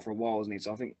Rashford's out for a while, isn't he?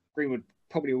 So I think Greenwood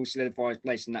probably will solidify his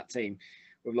place in that team,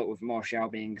 with Martial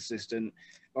being consistent.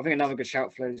 I think another good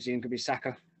shout for the season could be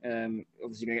Saka.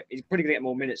 Obviously, he's probably going to get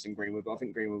more minutes than Greenwood, but I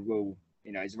think Greenwood will.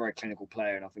 He's a very clinical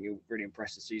player, and I think he'll really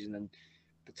impress this season and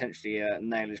potentially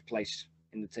nail his place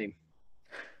in the team.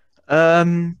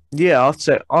 Yeah, I'd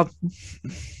say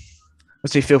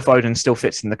Phil Foden still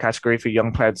fits in the category for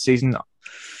young player of the season.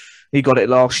 He got it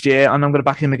last year, and I'm going to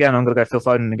back him again. I'm going to go Phil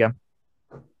Foden again.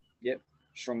 Yep,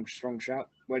 strong shout.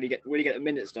 Where do you get the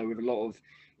minutes though? With a lot of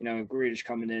Grealish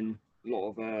coming in, a lot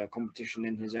of competition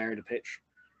in his area of the pitch.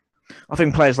 I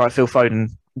think players like Phil Foden,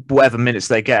 whatever minutes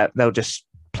they get, they'll just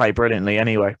play brilliantly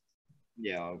anyway.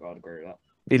 Yeah, I'd agree with that.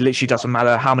 It literally doesn't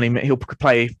matter how many minutes he'll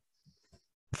play.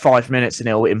 5 minutes and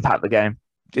it'll impact the game.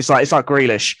 It's like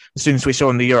Grealish. As soon as we saw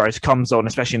in the Euros, comes on,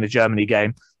 especially in the Germany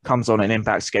game, comes on and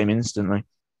impacts the game instantly.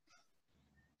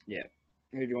 Yeah.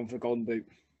 Who do you want for the Golden Boot?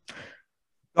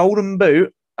 Golden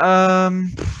Boot.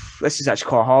 This is actually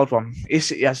quite a hard one.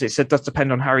 It does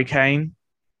depend on Harry Kane,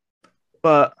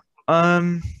 but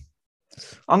I'm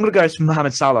going to go to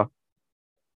Mohamed Salah.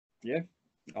 Yeah,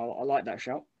 I like that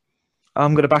shout.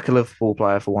 I'm going to back a Liverpool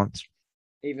player for once.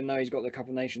 even though he's got the Cup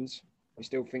of Nations. I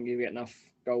still think he'll get enough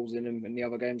goals in him in the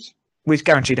other games. We was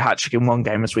guaranteed a hat-trick in one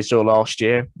game, as we saw last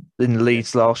year, in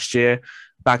Leeds last year.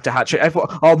 Back to hat-trick.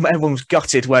 Everyone was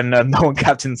gutted when no one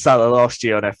captained Salah last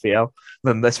year on FPL,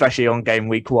 especially on game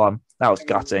week 1. That was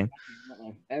gutting.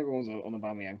 Everyone's on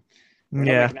Aubameyang.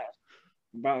 Yeah.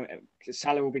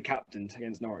 Salah will be captained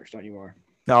against Norwich, don't you worry.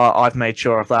 No, I've made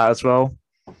sure of that as well.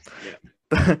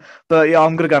 Yeah. But yeah,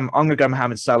 I'm gonna go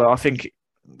Mohamed Salah. I think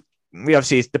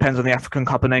obviously it depends on the African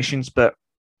Cup of Nations, but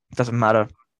it doesn't matter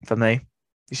for me.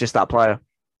 He's just that player.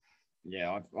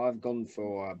 Yeah, I've gone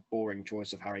for a boring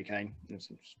choice of Harry Kane. It's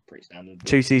pretty standard.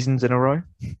 2 seasons in a row.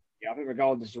 Yeah, I think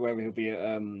regardless of whether he'll be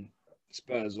at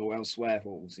Spurs or elsewhere,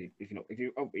 well, we'll see. I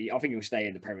think he'll stay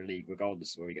in the Premier League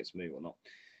regardless of whether he gets moved or not.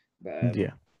 But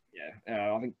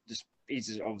I think he's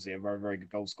just obviously a very, very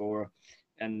good goal scorer,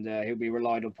 and he'll be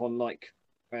relied upon like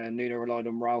Nuno relied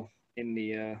on Raul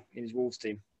in his Wolves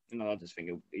team. And I just think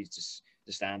he's just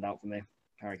the standout for me,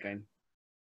 Harry Kane.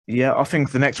 Yeah, I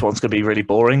think the next one's going to be really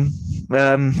boring.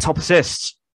 Top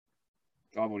assists.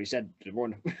 I've already said De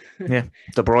Bruyne. Yeah,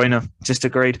 De Bruyne. Just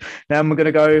agreed. Now we're going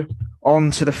to go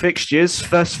on to the fixtures.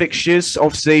 First fixtures,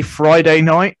 obviously Friday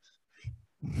night.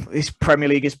 This Premier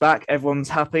League is back. Everyone's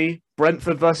happy.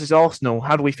 Brentford versus Arsenal.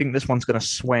 How do we think this one's going to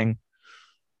swing?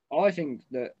 I think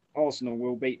that Arsenal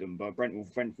will beat them, but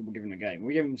Brentford will give them a game. Will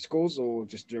we give them scores or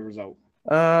just a result?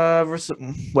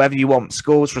 Whatever you want.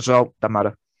 Scores, result, doesn't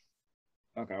matter.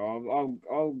 Okay,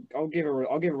 I'll give a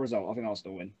result. I think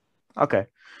Arsenal win. Okay.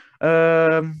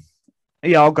 Yeah,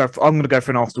 I'm going to go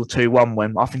for an Arsenal 2-1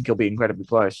 win. I think it'll be incredibly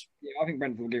close. Yeah, I think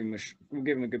Brentford will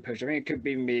give him a good push. I think it could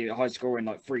even be a high scoring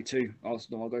like 3-2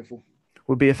 Arsenal. I'll go for.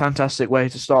 Would be a fantastic way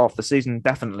to start off the season,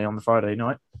 definitely on the Friday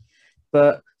night.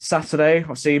 But Saturday,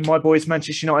 obviously, my boys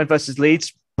Manchester United versus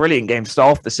Leeds. Brilliant game to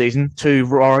start off the season. 2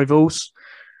 rivals.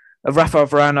 Rafael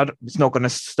Varane is not going to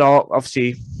start.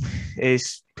 Obviously,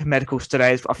 his medicals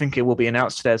today. I think it will be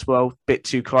announced today as well. Bit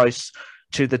too close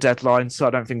to the deadline, so I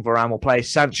don't think Varane will play.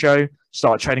 Sancho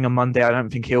started training on Monday. I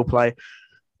don't think he'll play.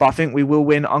 But I think we will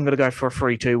win. I'm going to go for a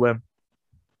 3-2 win.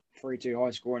 3-2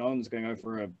 high scoring. I'm just going to go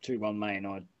for a 2-1 main.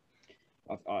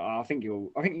 I think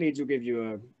Leeds will give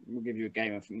you a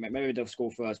game. I think maybe they'll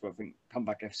score first, but I think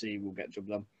Comeback FC will get the job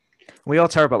done. We are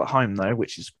terrible at home though,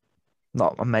 which is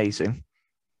not amazing.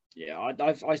 Yeah,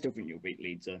 I still think you'll beat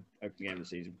Leeds opening game of the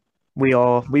season.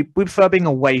 We prefer being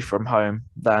away from home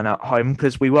than at home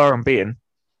because we were unbeaten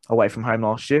away from home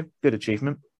last year. Good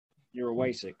achievement. You're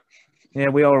away sick. Yeah,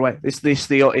 we are away. It's the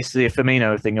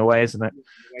Firmino thing away, isn't it?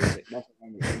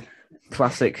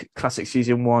 Classic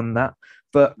season 1 that.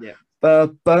 But yeah.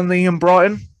 Burnley and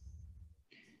Brighton.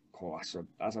 Oh,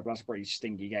 that's a pretty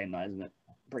stinky game, that isn't it?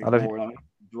 Pretty boring.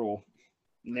 Draw.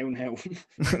 0-0.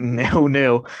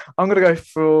 0-0. I'm going to go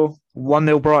for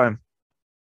 1-0 Brighton.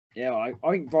 Yeah, I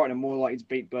think Brighton are more likely to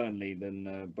beat Burnley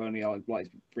than Burnley are likely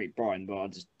to beat Brighton, but I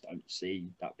just don't see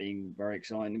that being very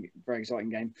exciting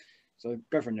game. So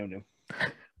go for 0-0.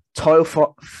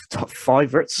 Top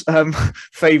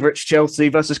favourites Chelsea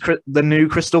versus the new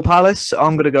Crystal Palace.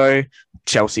 I'm going to go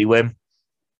Chelsea win.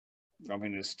 I'm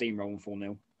going to steamroll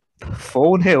 4-0.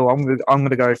 4-0. I'm going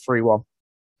to go 3-1.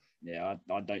 Yeah,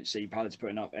 I don't see Palace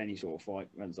putting up any sort of fight.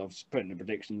 As I've put in the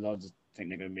predictions, I just think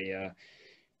they're going to be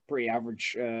pretty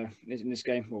average in this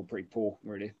game, or pretty poor,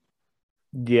 really.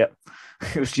 Yeah,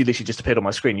 it was literally just appeared on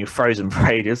my screen. You're frozen for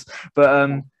ages.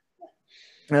 But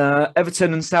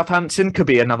Everton and Southampton could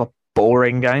be another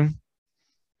boring game.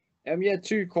 Yeah,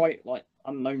 2 quite like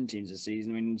unknown teams this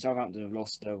season. I mean, Southampton have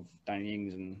lost Danny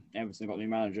Ings, and Everton have got a new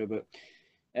manager. But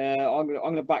I'm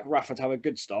gonna back Rafa to have a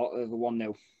good start of a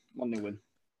 1-0 win.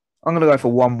 I'm going to go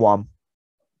for 1-1.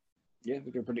 Yeah, a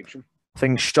good prediction. I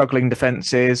think struggling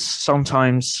defences.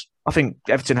 Sometimes I think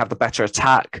Everton have the better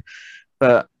attack,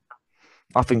 but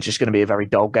I think it's just going to be a very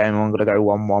dull game. I'm going to go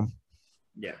 1-1.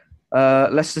 Yeah.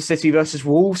 Leicester City versus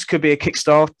Wolves could be a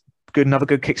kickstart. Another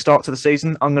good kickstart to the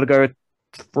season. I'm going to go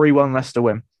 3-1 Leicester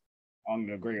win. I'm going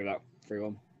to agree with that.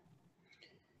 3-1.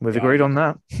 We've agreed on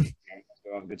that.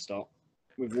 We'll have a good start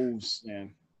with Wolves. Yeah,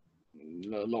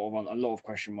 a lot of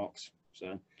question marks.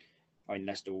 So I think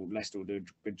Leicester will do a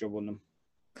good job on them.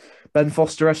 Ben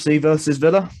Foster FC versus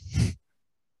Villa.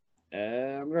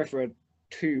 I'm going for a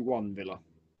 2-1 Villa.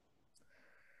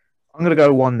 I'm going to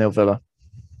go 1-0 Villa.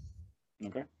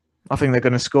 Okay. I think they're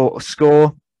going to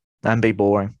score and be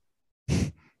boring.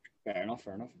 Fair enough.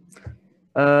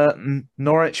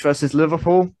 Norwich versus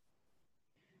Liverpool.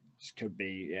 This could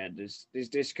be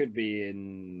this could be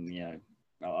in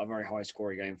a very high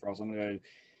scoring game for us. I'm going to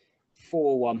go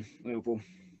 4-1 Liverpool.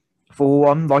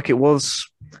 4-1, like it was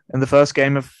in the first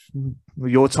game of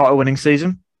your title winning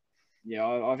season. Yeah,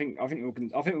 I think we'll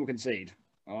concede.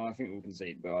 I think we'll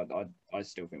concede, but I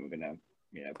still think we're gonna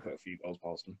put a few goals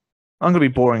past them. I'm going to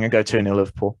be boring and go 2-0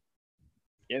 Liverpool.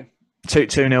 Yeah.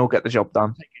 2-0, get the job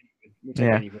done. We'll take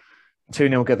anything.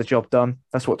 2-0, get the job done.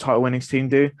 That's what title winnings team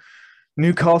do.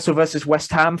 Newcastle versus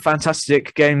West Ham.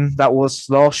 Fantastic game that was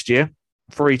last year.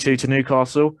 3-2 to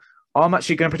Newcastle. I'm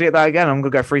actually going to predict that again. I'm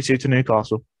going to go 3-2 to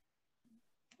Newcastle.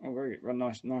 Oh, very good. Well,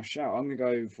 nice shout. I'm going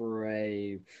to go for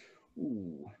a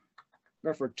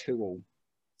 2-2.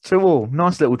 2-2.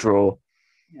 Nice little draw.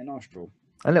 Yeah, nice draw.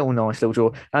 A nice little draw.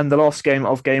 And the last game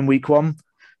of game week 1.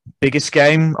 Biggest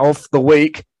game of the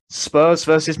week. Spurs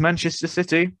versus Manchester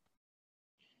City.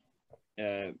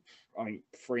 I think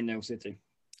 3-0 City.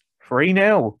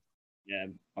 3-0. Yeah,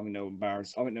 I think they'll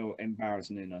embarrass. I think they'll embarrass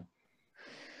Nuno.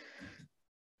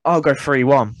 I'll go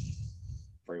 3-1.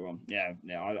 3-1. Yeah.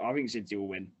 I think City will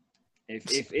win.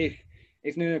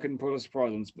 If Nuno can put a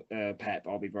surprise on Pep,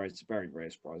 I'll be very, very,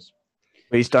 very surprised.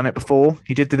 But he's done it before.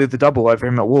 He did the double over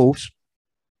him at Wolves.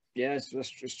 Yeah, that's true.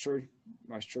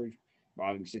 That's true. But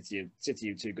I think City are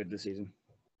too good this season.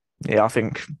 Yeah, I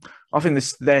think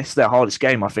this their hardest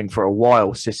game, I think, for a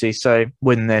while, City. So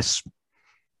win this,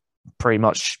 pretty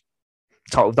much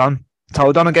title done.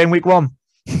 Title done on game week 1.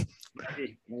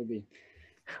 Maybe.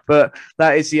 But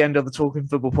that is the end of the Talking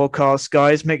Football podcast,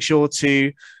 guys. Make sure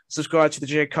to subscribe to the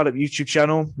Jake Cullip YouTube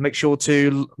channel. Make sure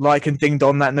to like and ding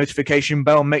dong that notification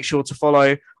bell. Make sure to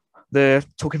follow the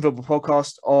Talking Football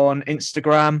podcast on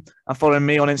Instagram and follow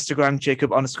me on Instagram,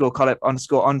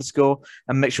 Jacob_Cullip__.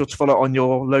 And make sure to follow on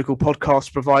your local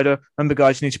podcast provider. Remember,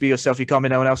 guys, you need to be yourself. You can't be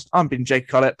no one else. I've been Jacob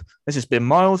Cullip. This has been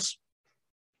Miles.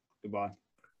 Goodbye.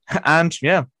 And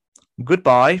yeah,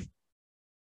 goodbye.